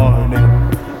till the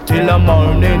morning, till the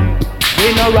morning.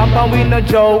 We no rap and we no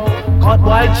joke, cut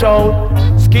white show,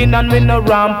 skin and we no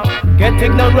ramp, get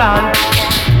ignorant.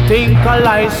 Think a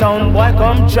lie sound, boy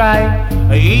come try.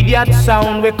 A idiot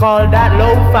sound, we call that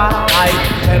lo-fi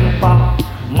temper.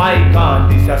 My God,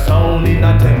 this a sound in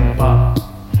a temper.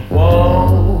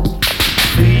 Whoa,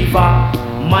 fever.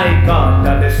 My God,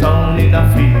 that is sound in a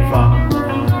fever.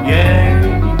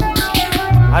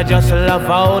 Yeah, I just love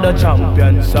how the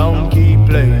champion sound keep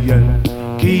playing,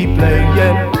 keep playing.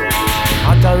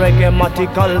 At a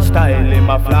reggae-matical style, in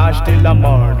my flash till the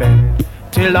morning,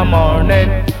 till the morning.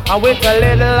 And with a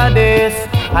little of this,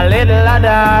 a little of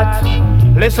that.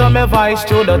 Listen my voice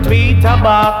to the tweeter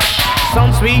box.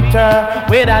 Sound sweeter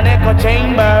with an echo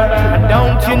chamber. And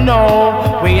don't you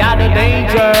know, we are the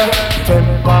danger.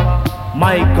 Temper,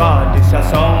 my God, this a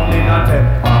sound in a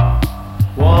temper.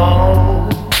 Whoa,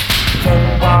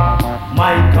 temper,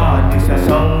 my God, this a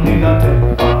sound in a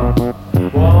temper.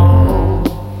 Whoa,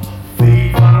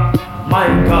 fever, my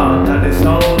God, that is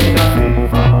sound in a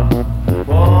fever.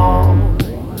 Whoa,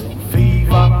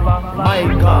 fever,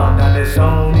 my God, that is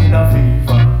sound in a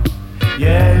fever.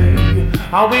 Yeah,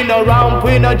 and we no ramp,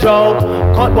 we no joke,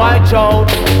 cut white shout,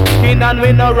 skin and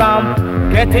we no ramp,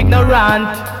 get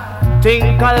ignorant.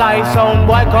 Think a lie sound,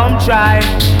 boy come try.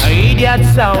 A idiot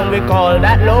sound, we call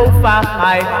that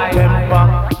lo-fi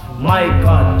temper. My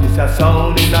God, this a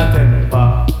sound in a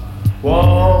temper.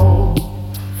 Whoa,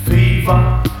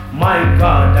 fever, my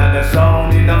God, and a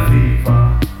sound in a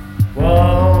fever.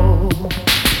 Whoa,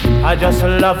 I just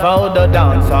love how the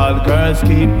dancehall girls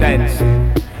keep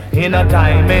dancing in a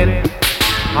timing.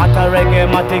 At a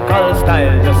reggae-matical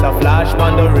style, just a flash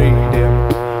on the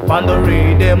rhythm, on the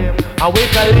rhythm. And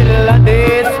with a little of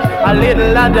this, a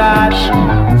little of that.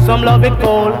 Some love it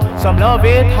cold, some love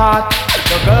it hot.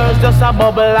 The girls just a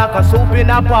bubble like a soup in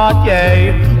a pot,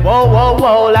 yeah. Whoa, whoa,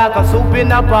 whoa, like a soup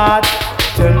in a pot.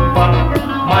 Temper,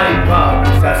 my God,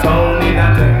 it's a sound in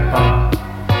a temper.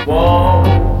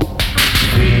 Whoa,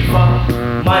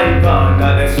 fever, my God,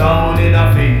 got a sound in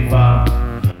a fever.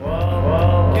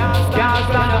 Whoa, can't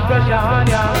stand the pressure on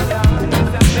ya.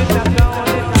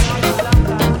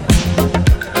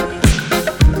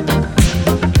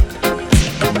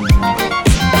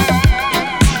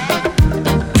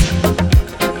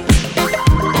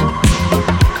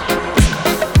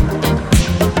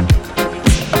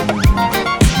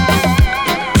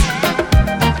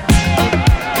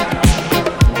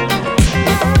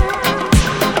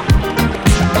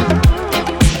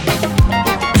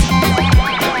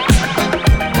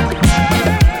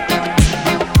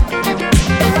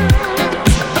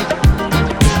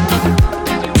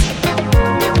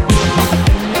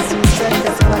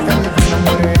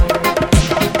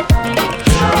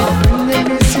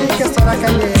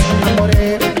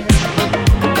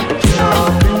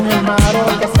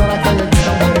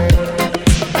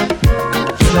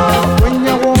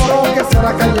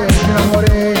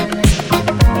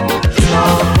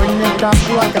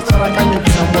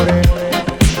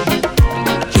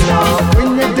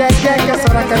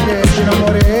 Sarakaye,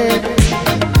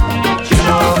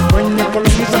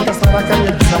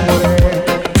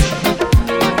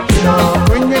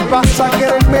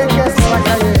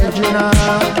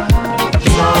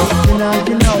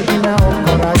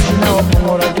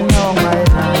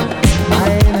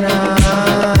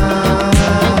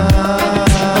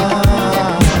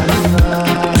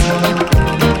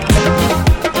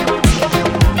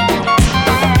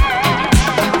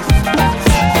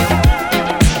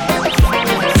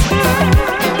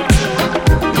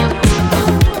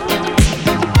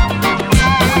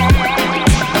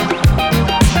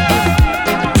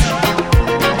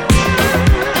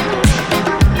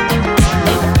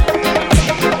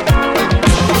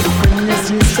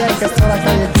 sei che sarà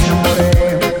calle di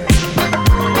amore.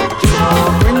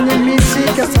 Quindi mi sì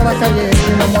che sarà calle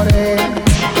di amore.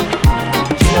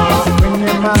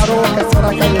 Quindi maro che sarà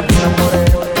calle di amore.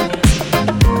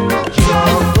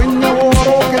 Quindi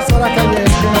oro che sarà calle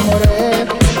di amore.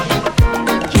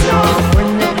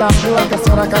 Quindi tapula che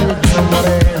sarà calle di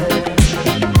amore.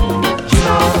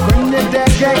 Quindi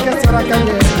deghe che sarà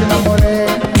calle di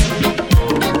amore.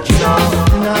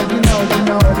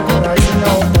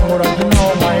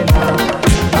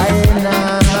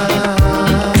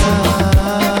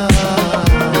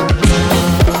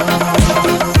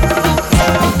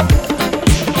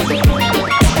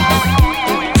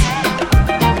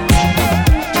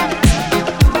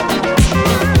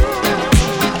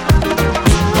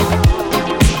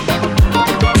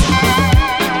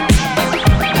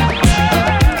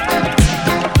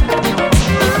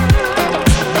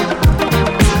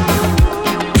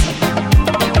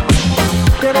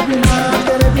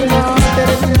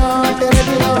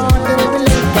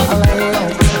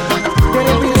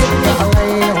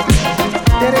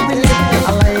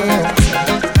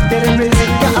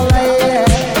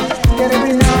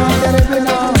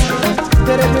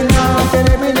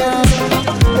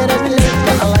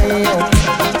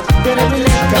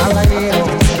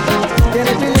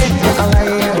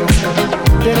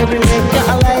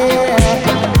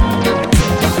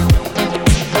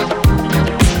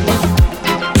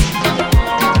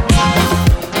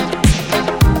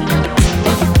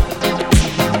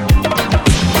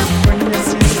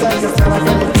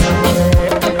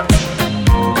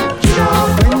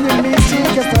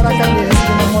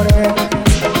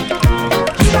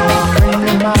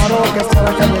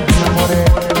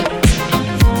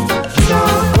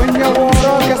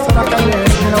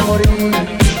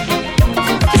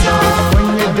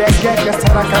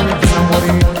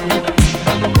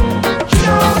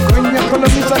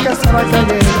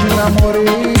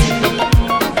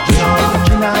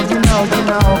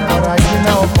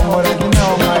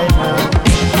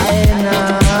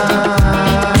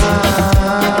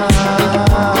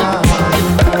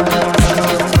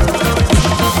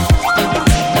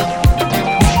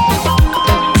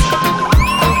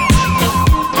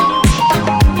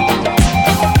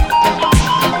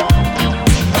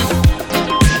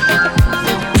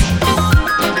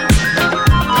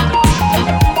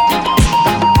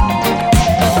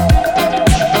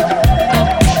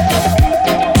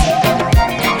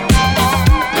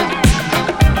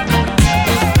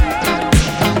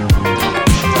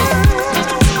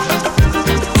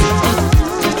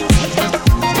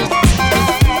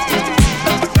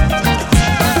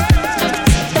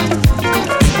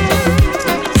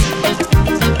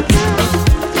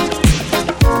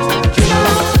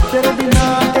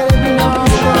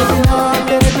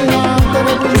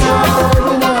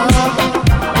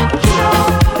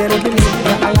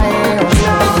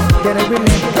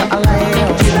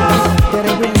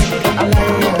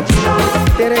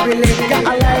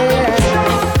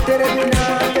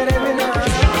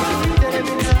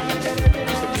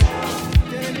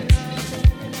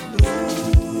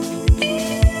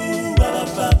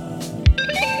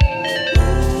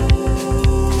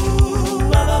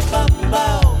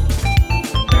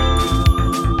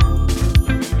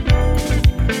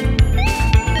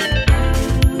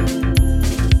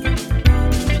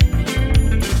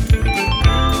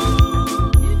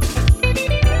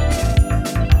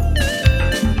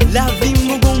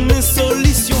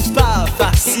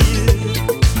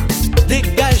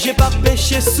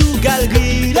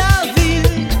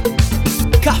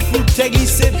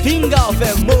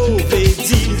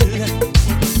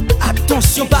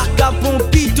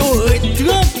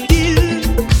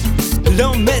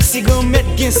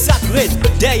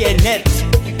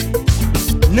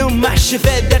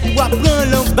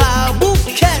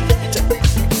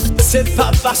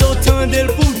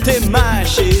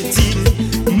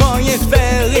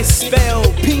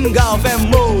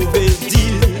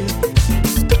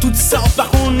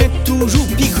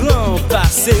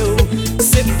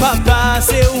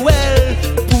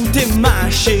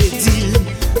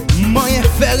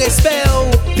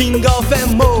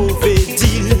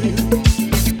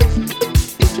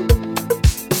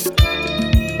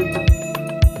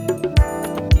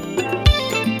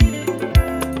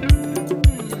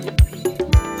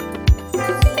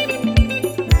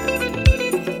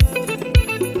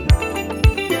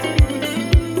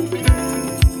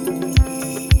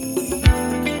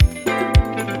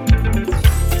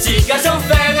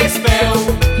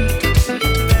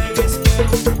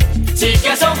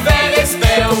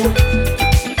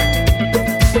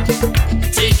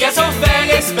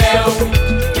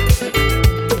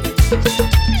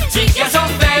 Chicas son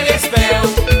Ferris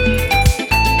Spell.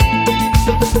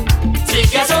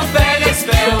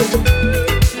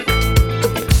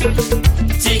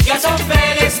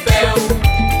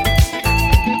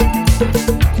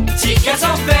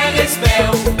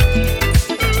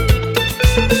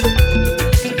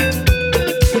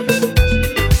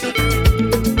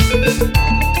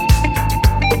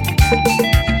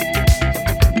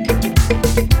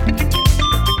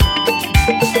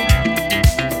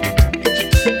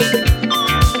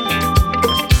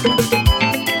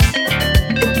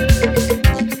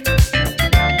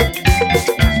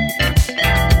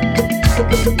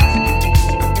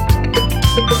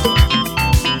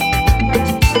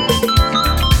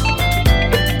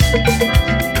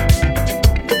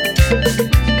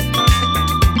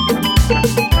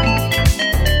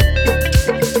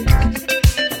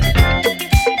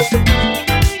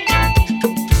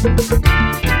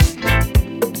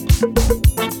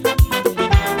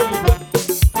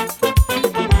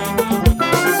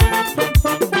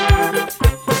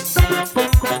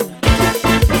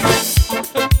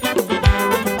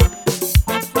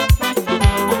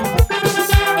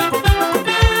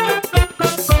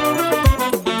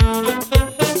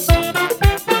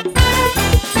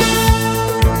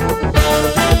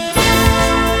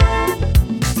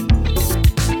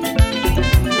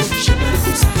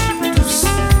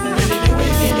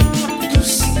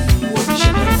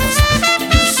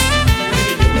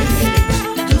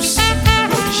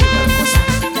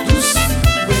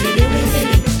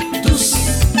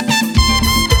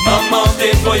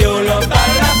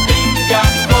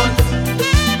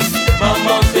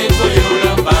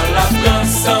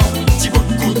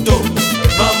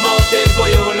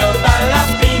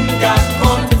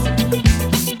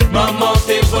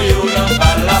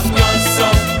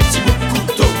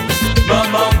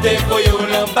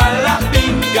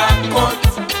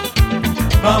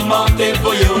 Maman te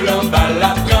voyo l'embal la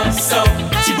prend sans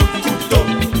petit bout de couteau.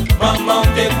 Maman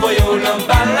te voyo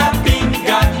l'embal la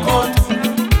pinga compte.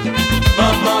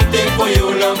 Maman te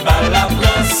voyo l'embal la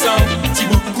prend sans petit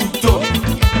bout de couteau.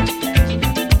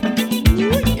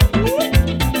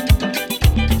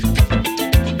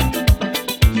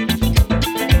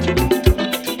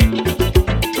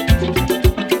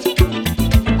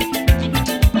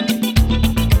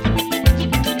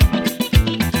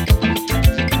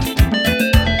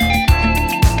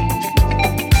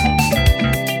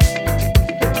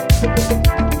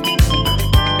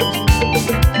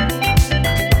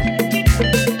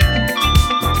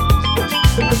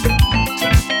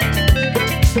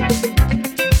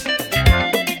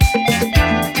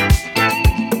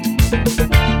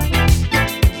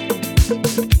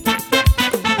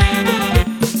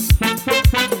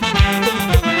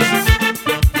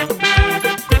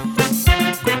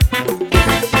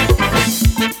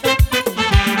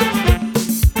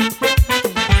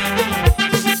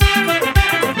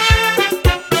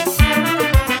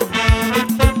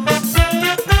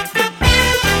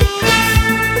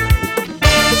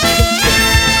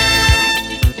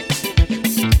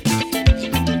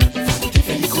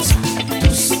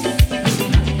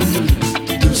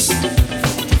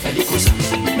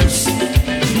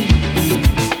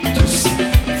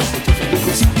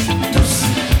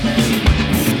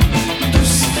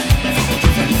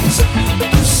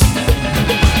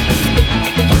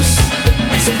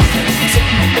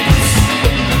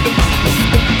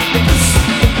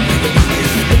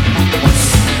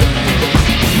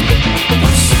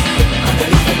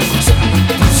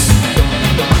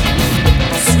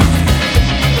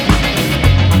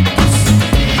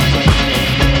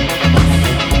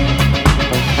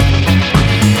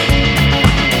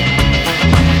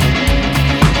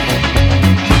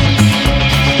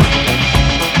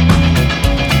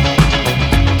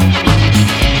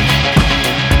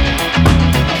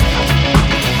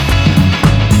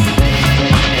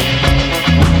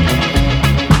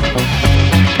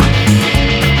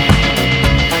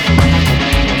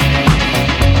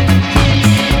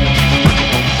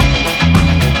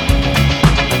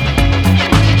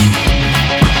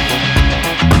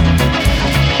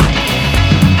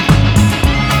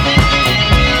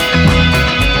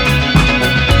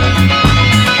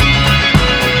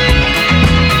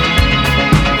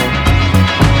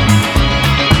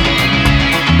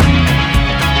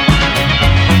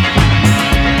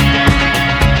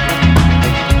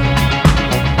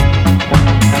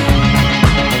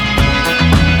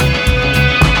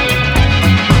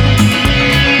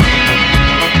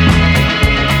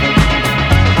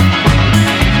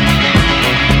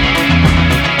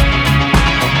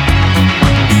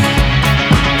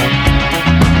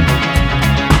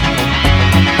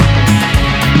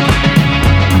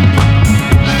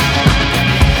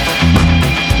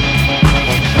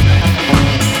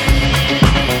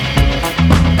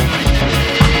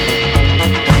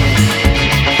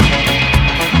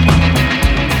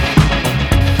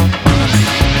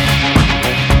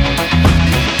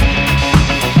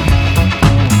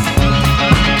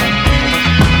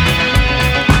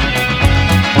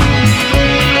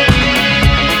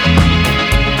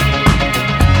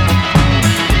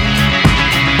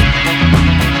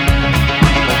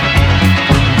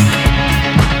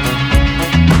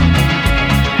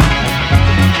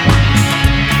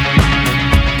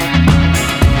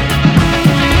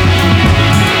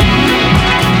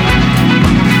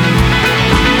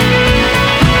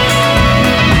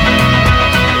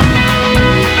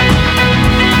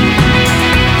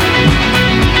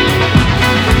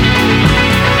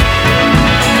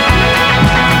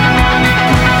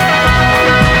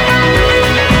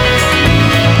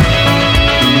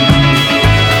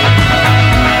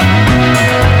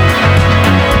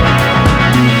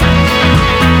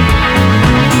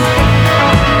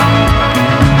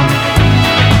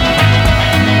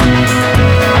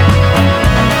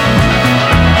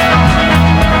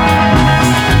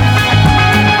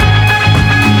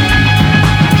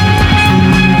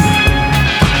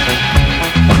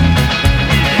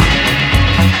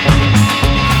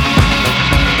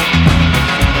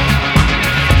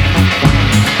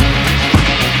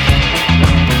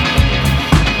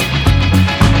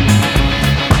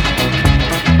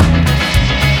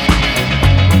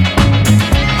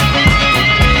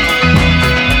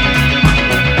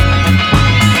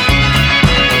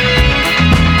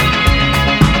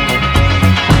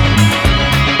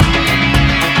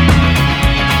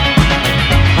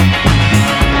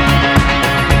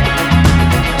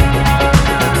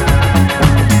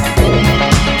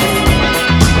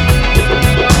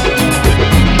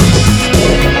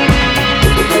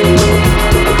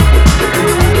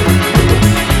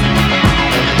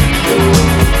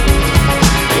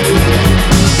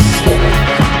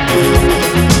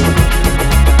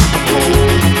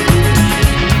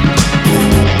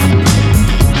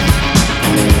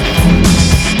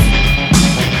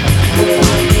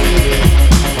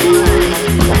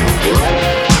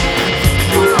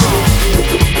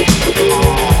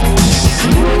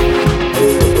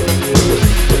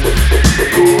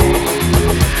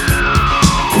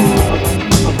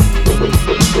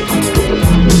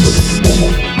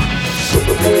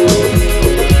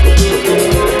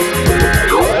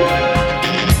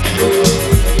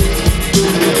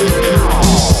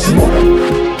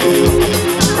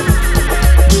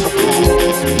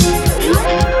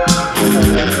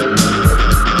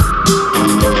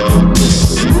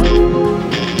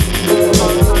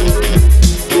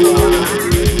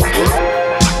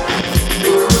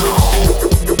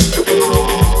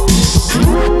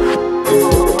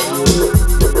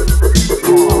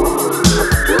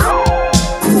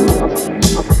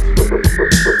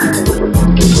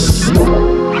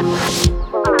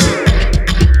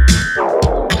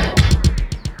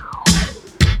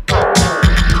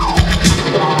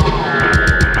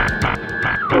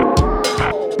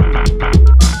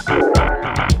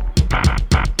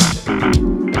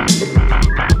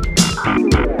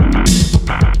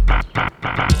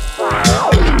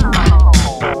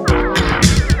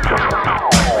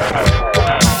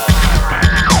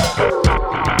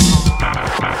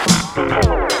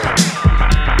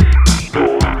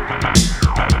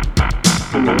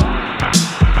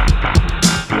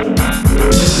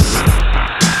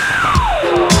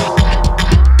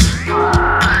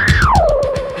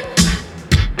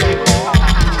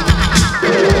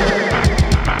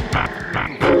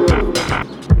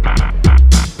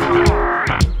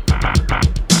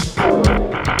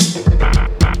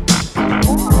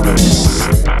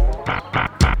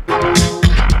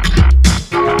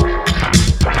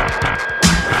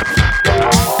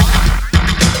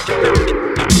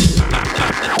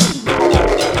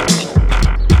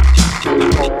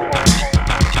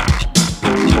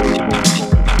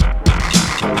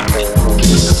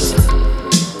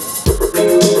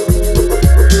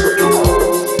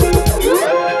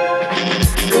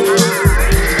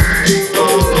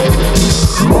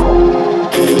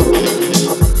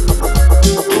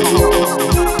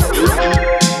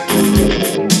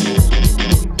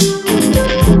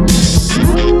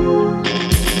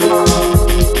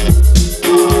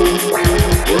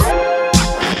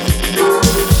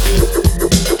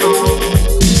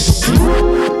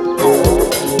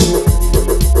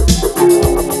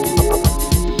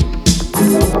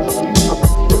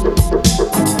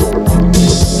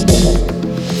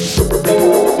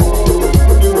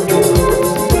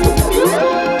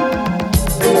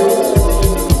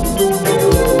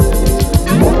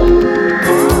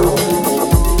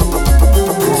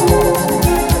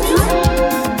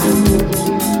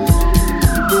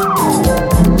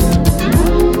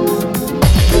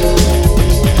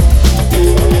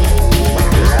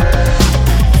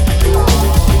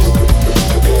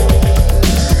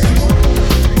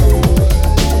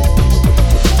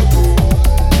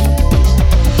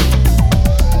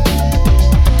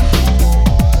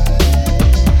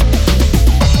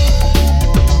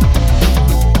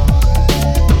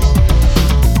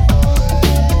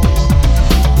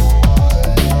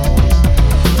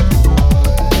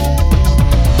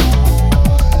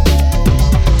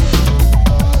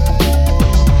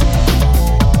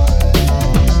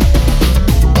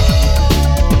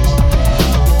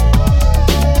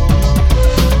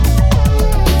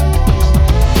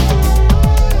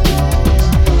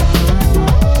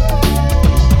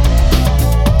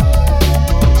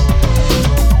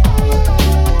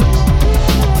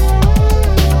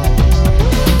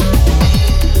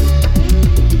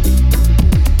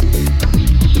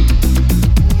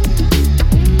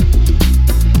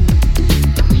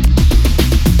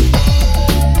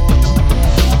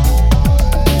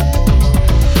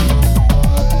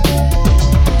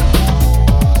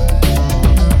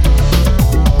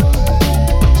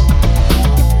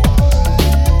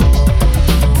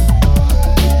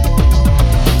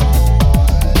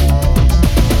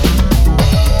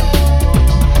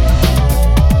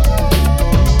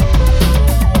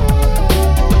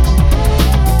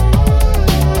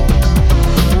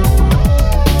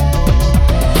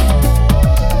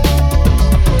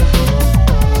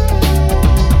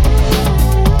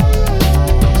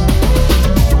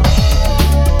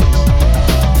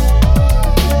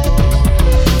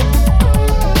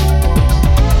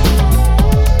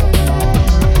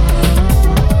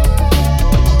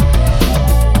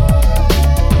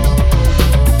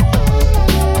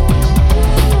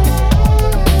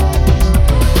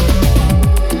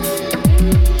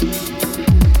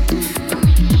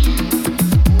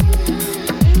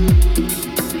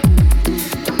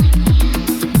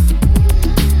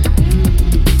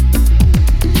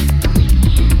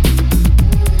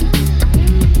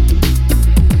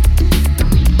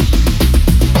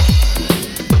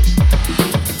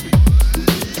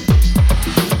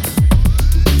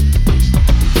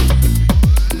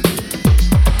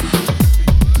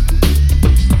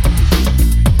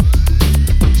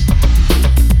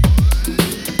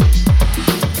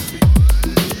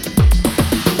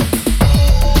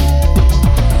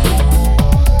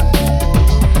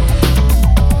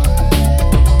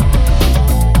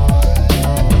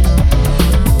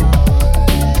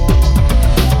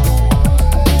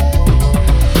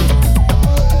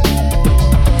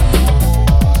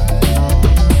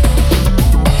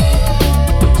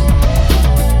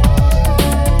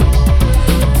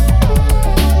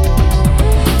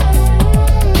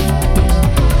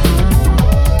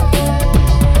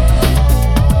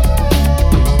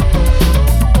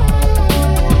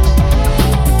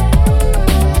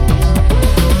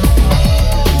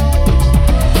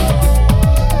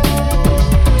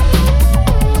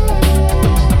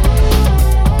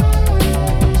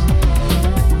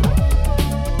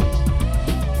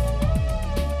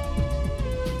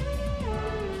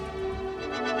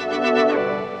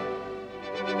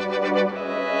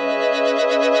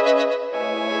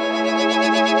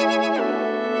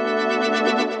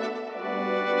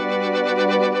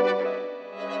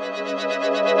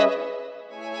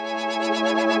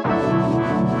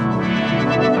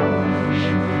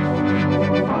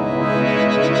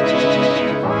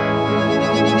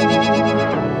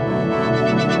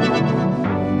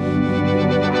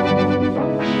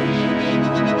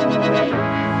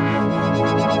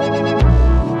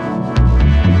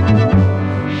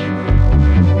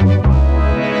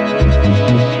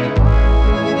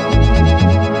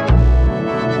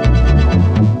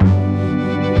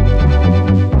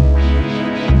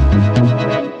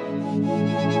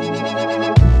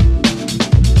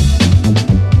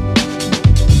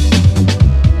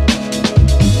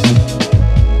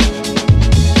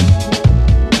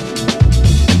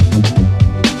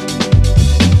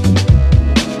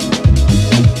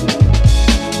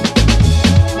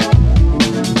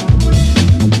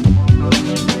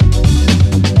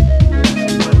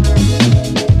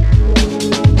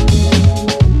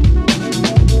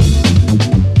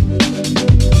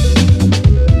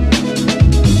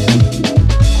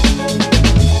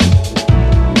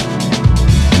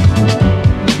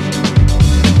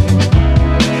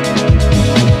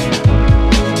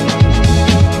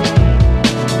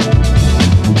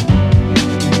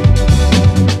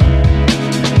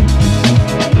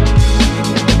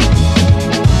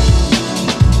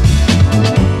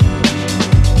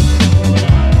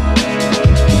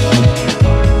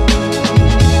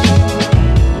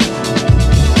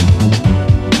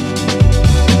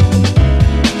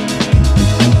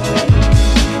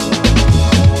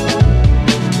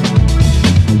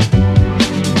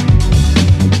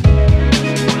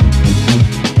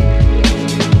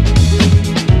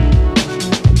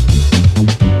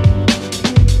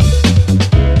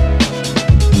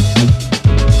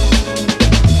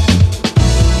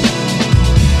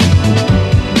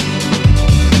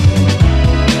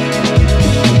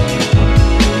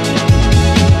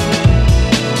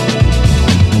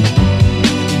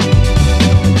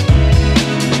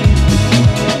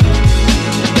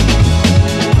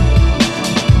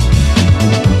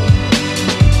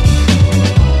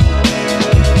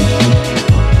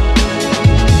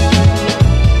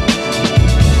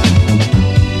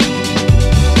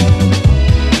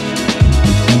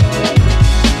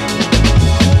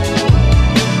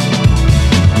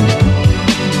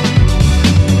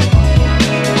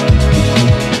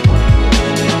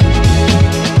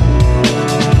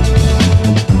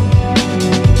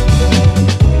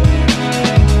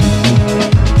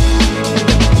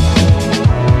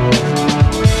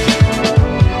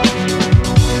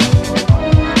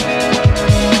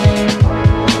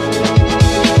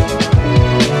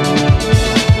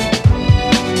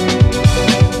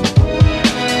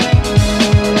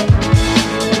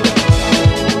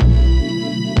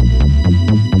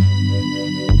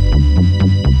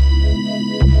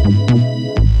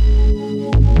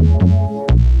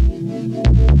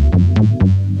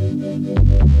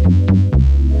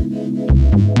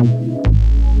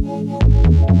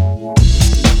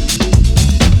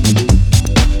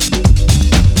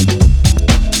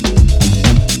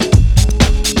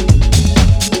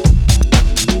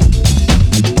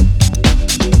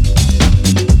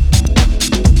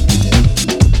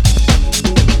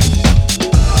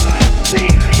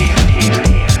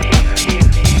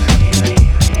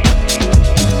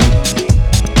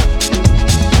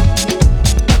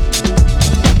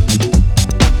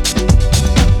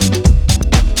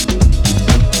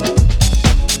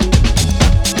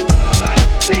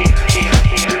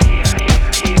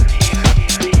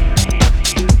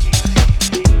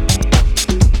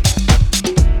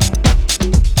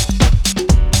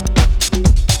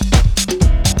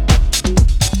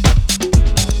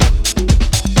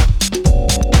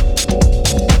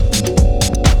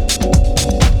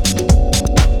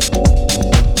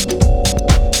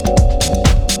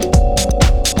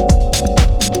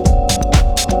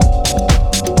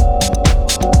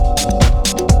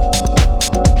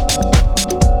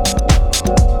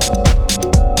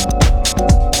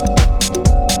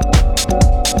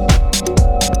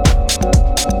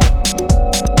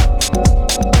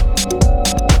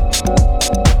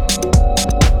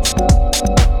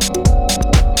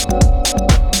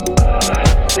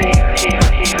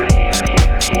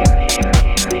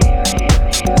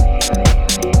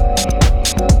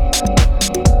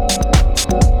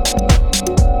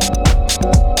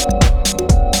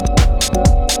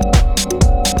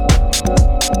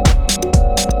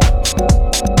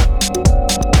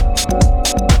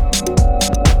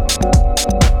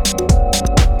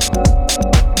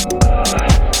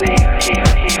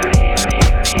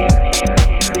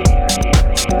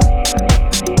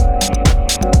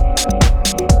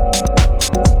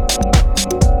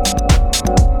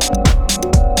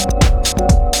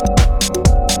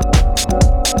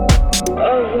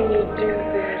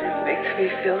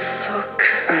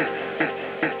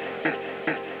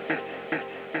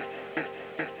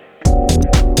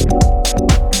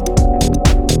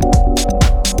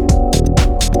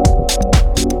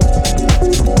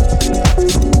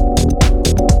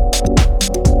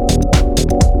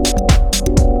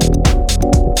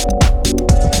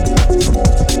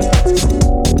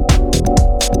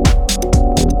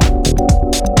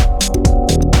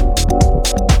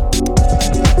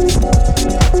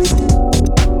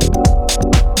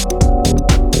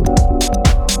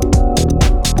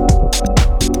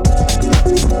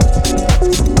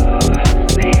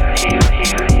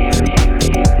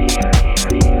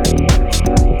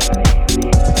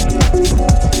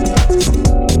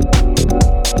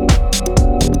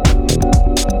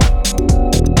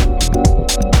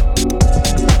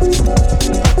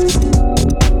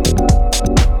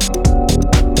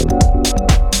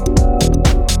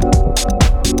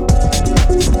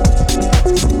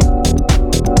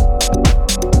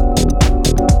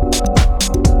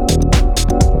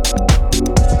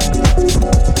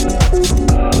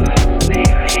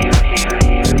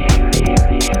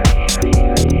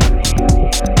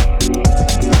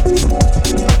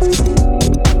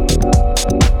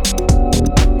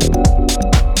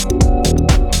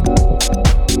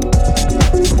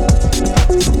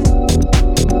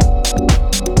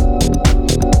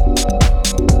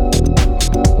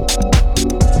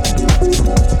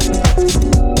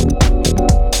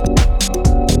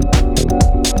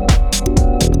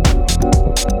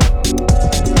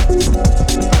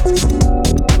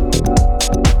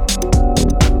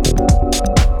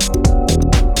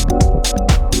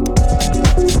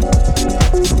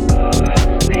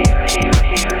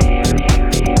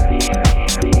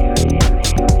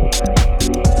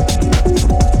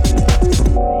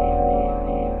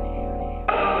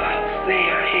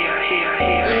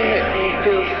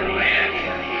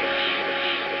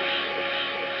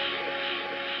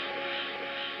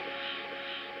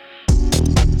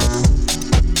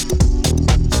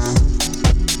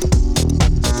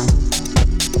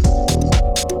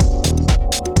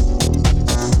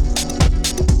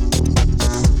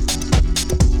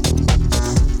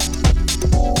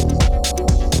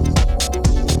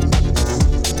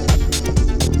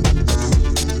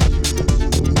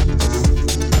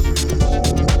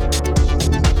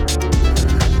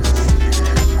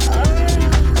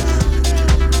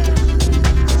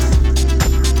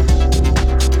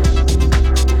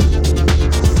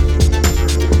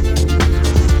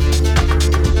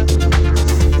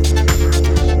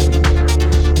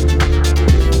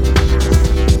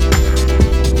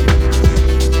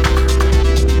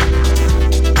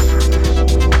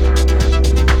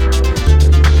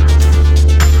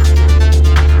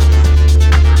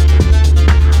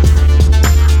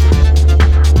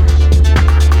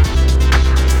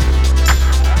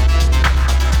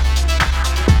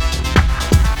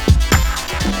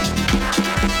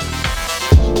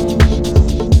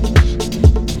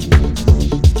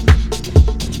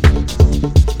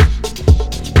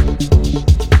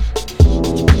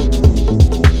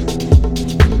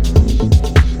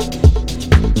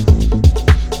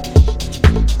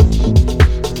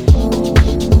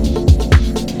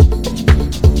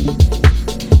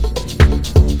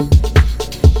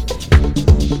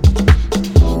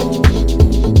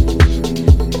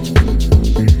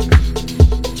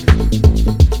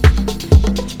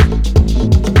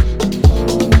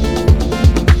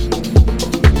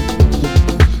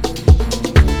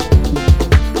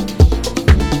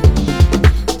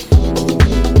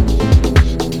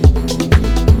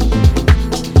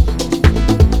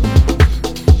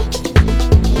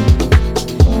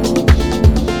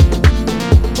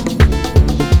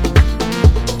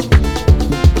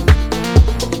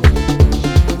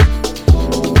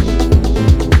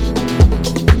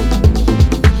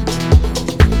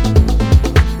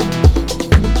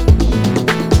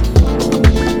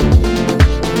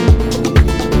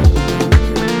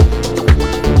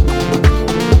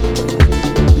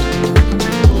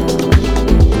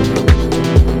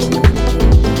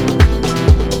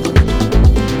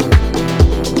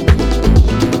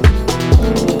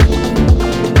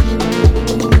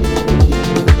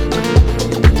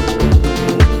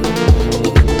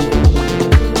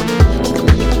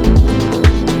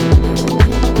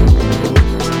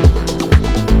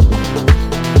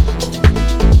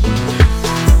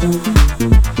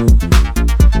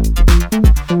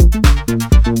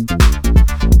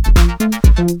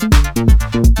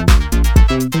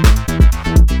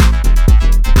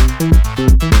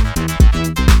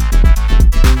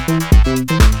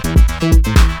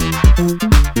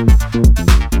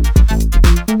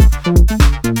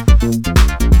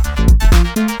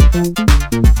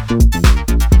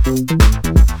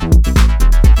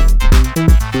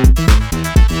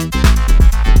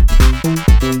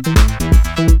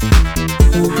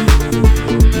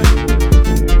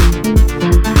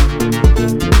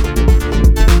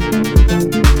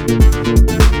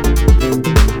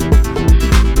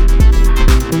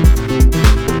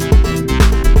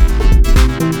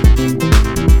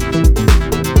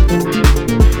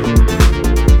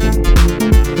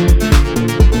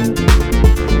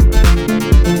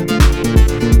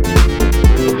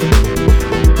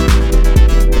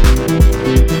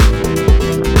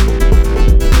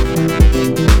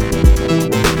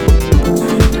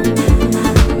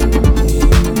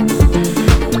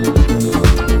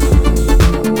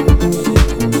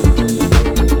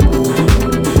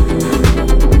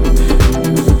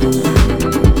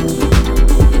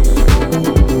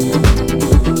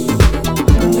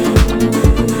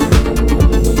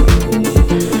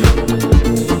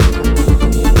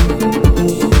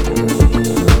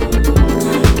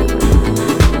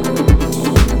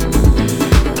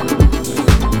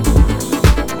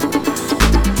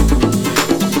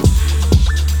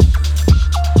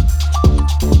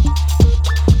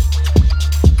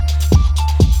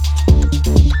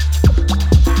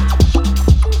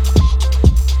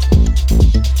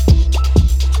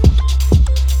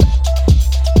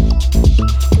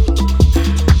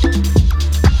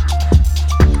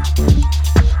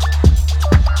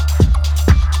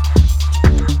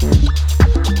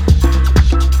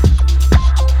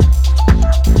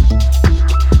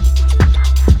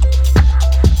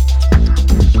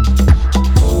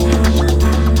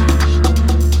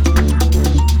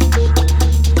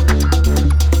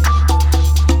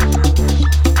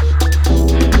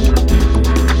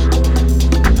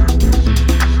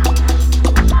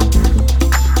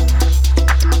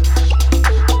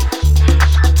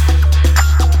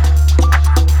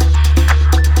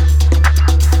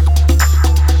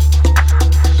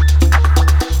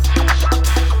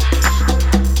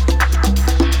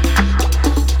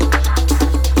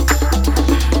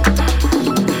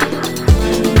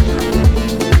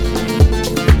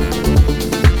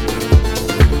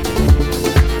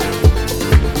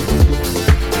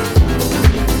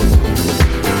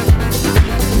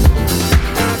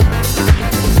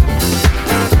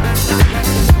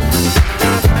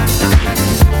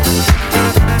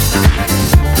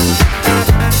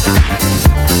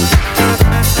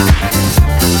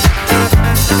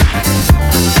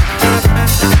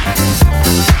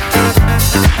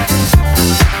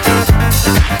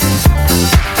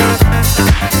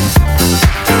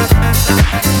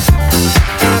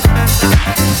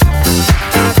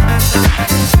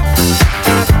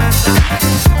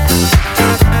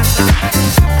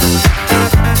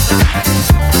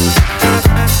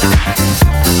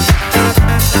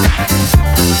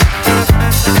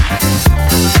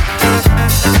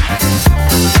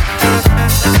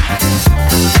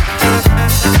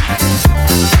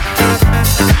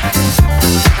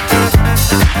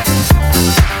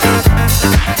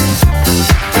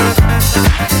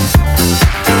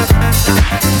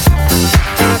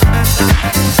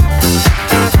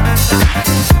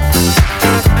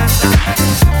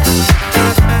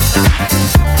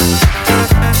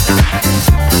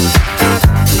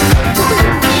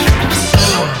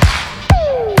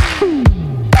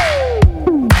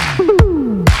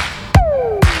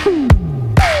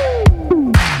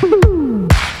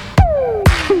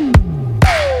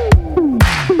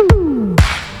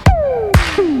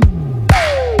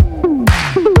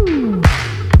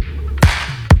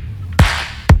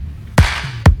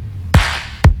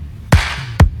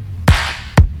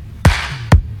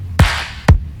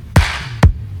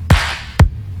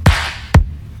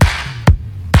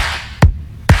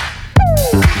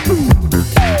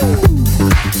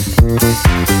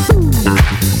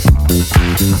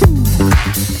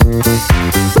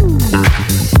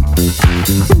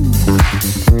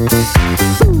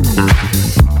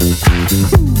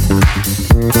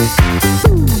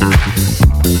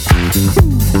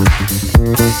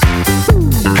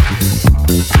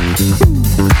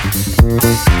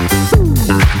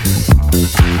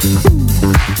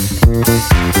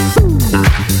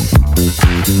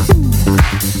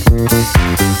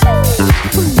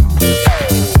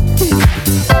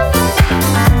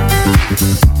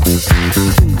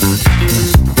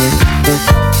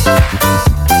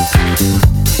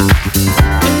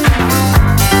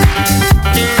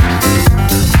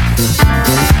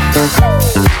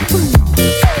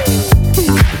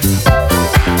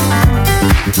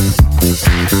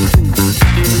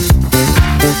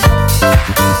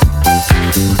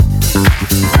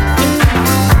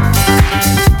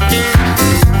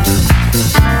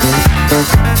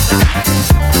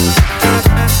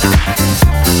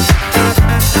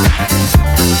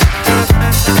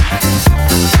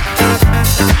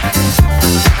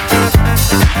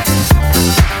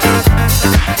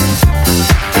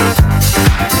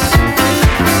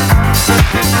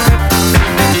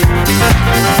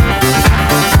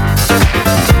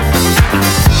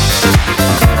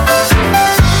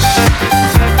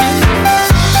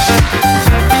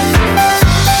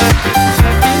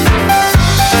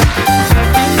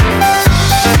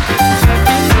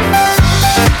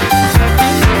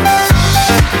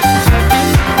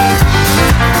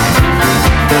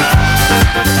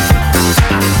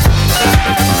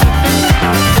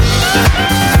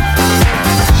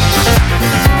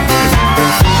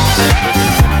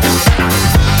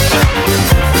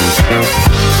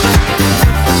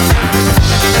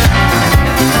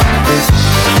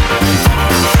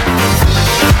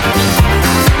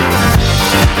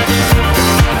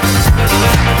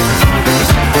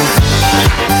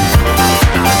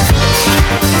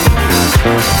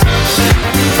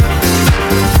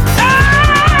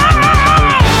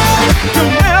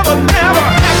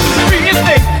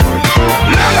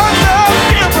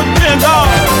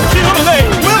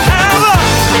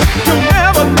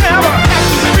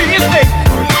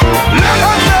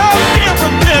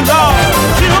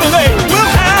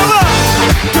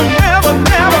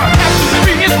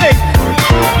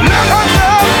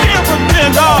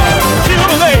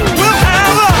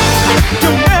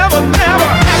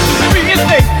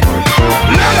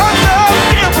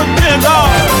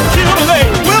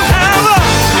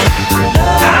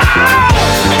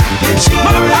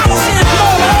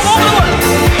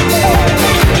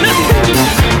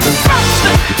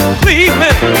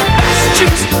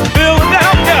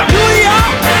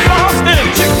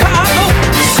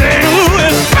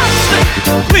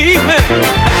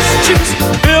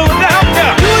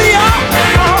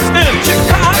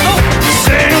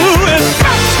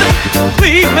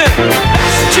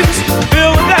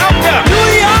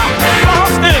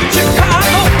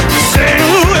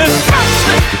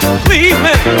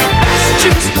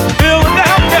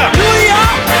 Philadelphia, New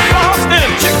York, Boston,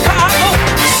 Chicago,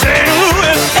 St.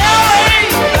 Louis, LA,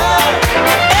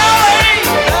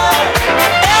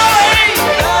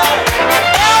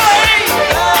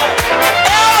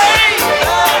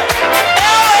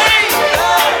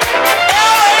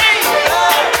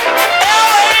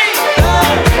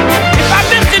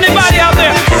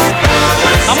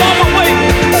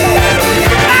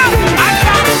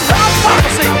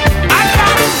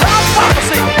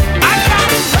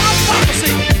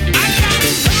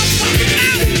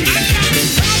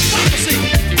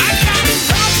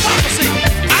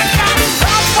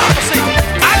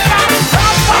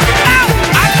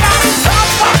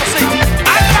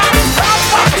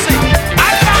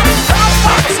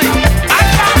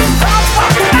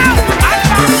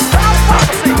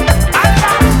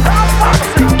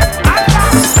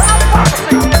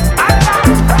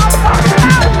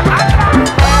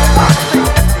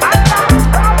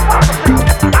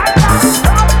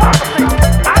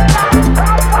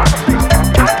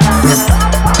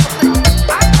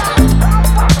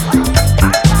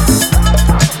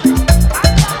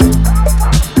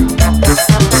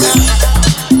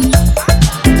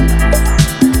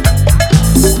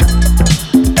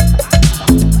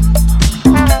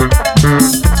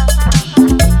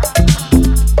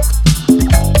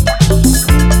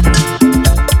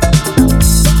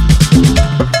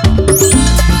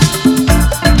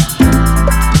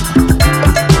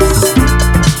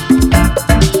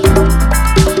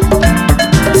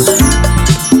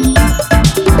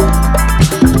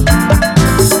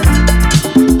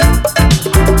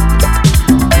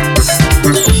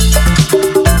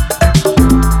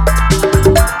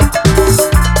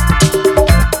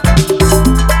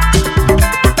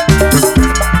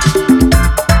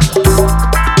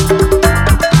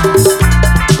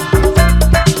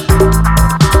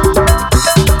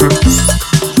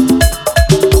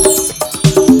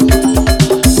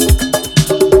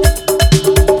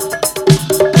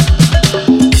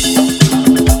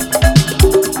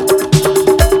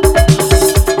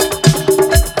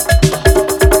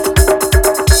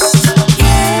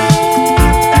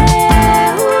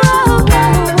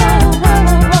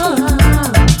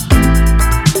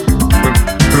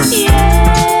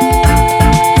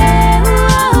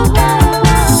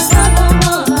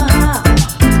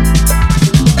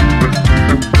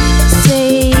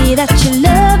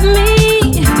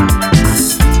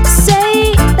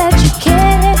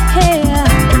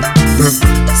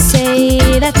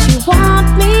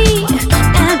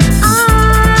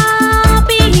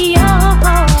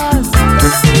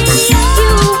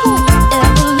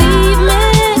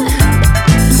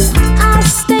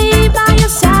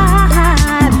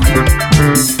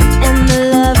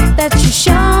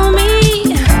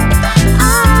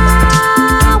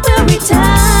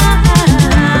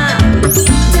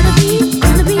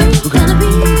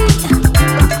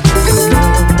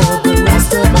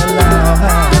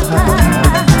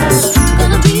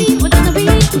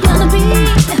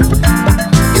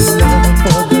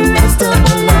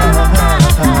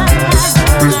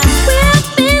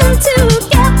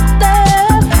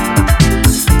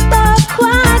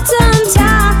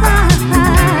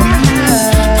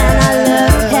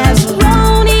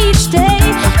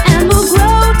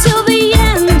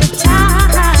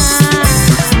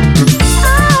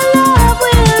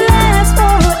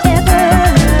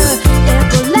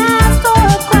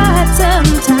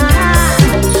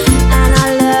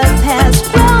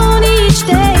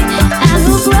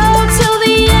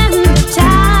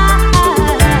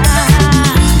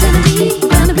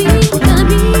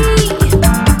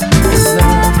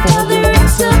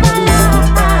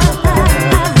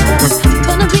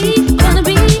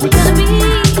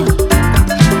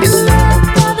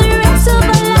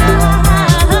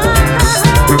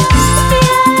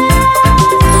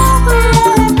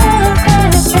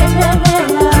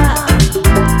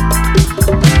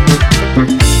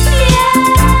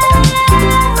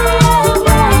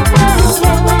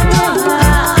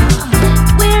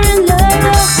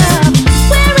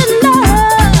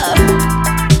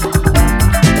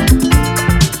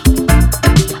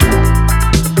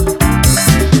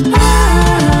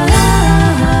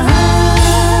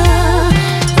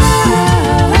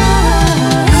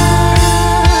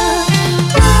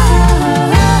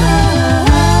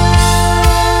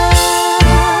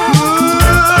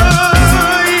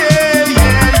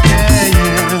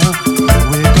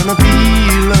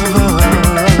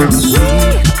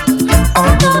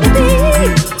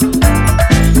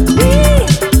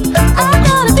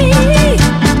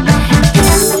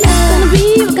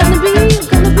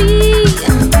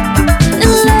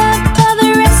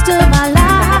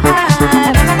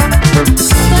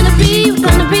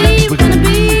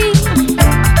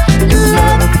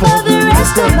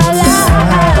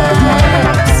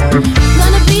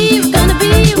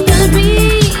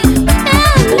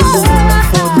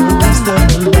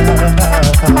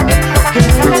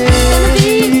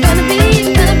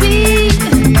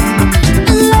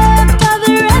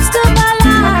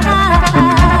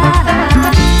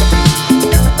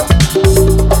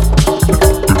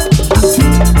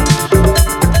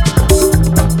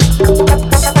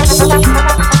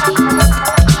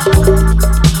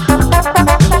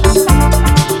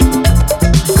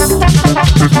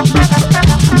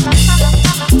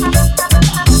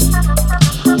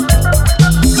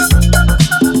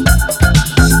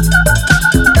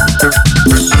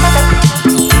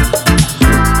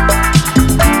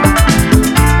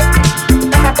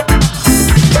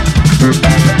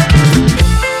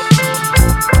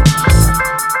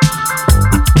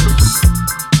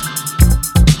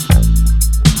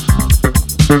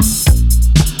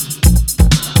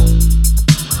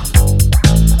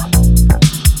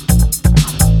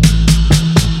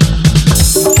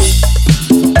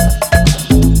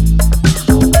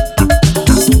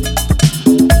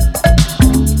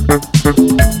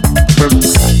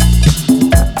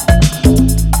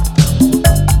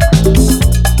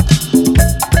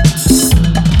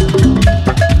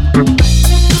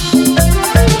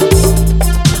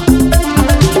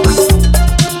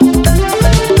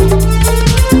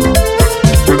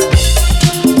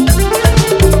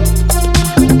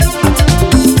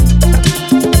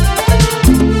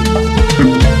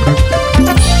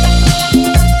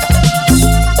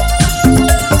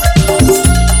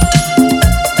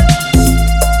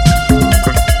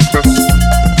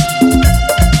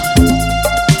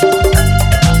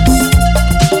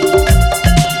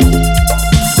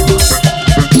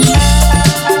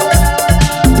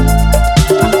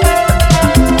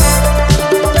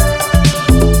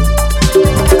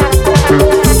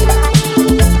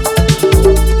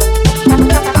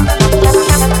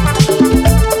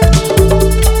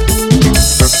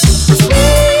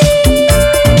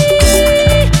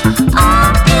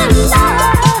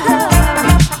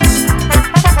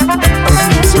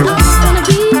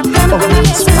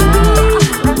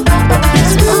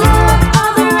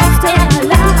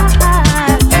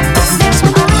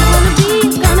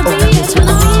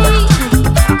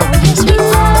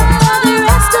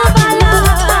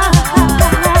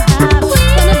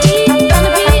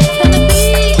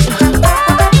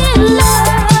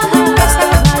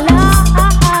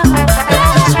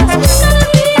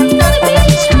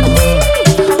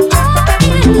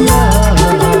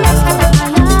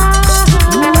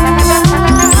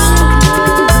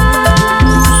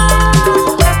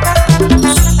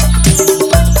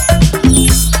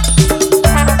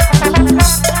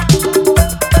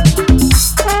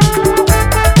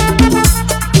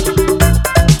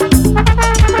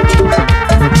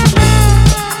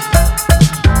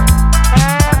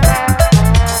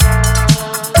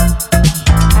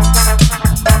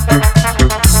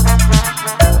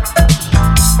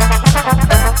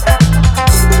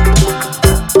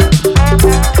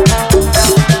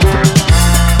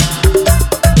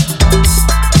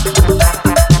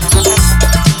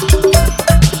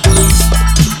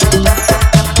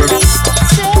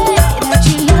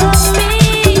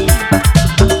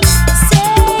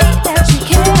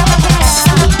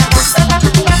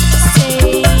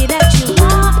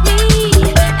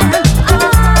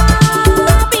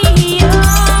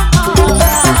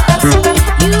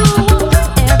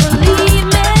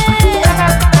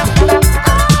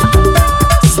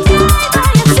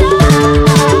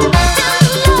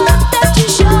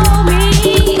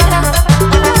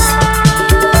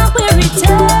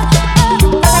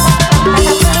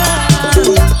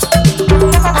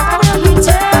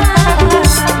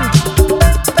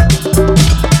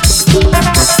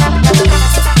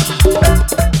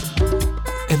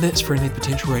 And that's Friendly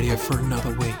Potential Radio for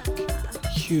another week.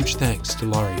 Huge thanks to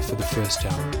Laurie for the first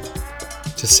hour,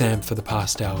 to Sam for the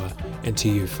past hour, and to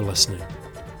you for listening.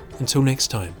 Until next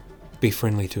time, be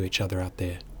friendly to each other out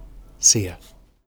there. See ya.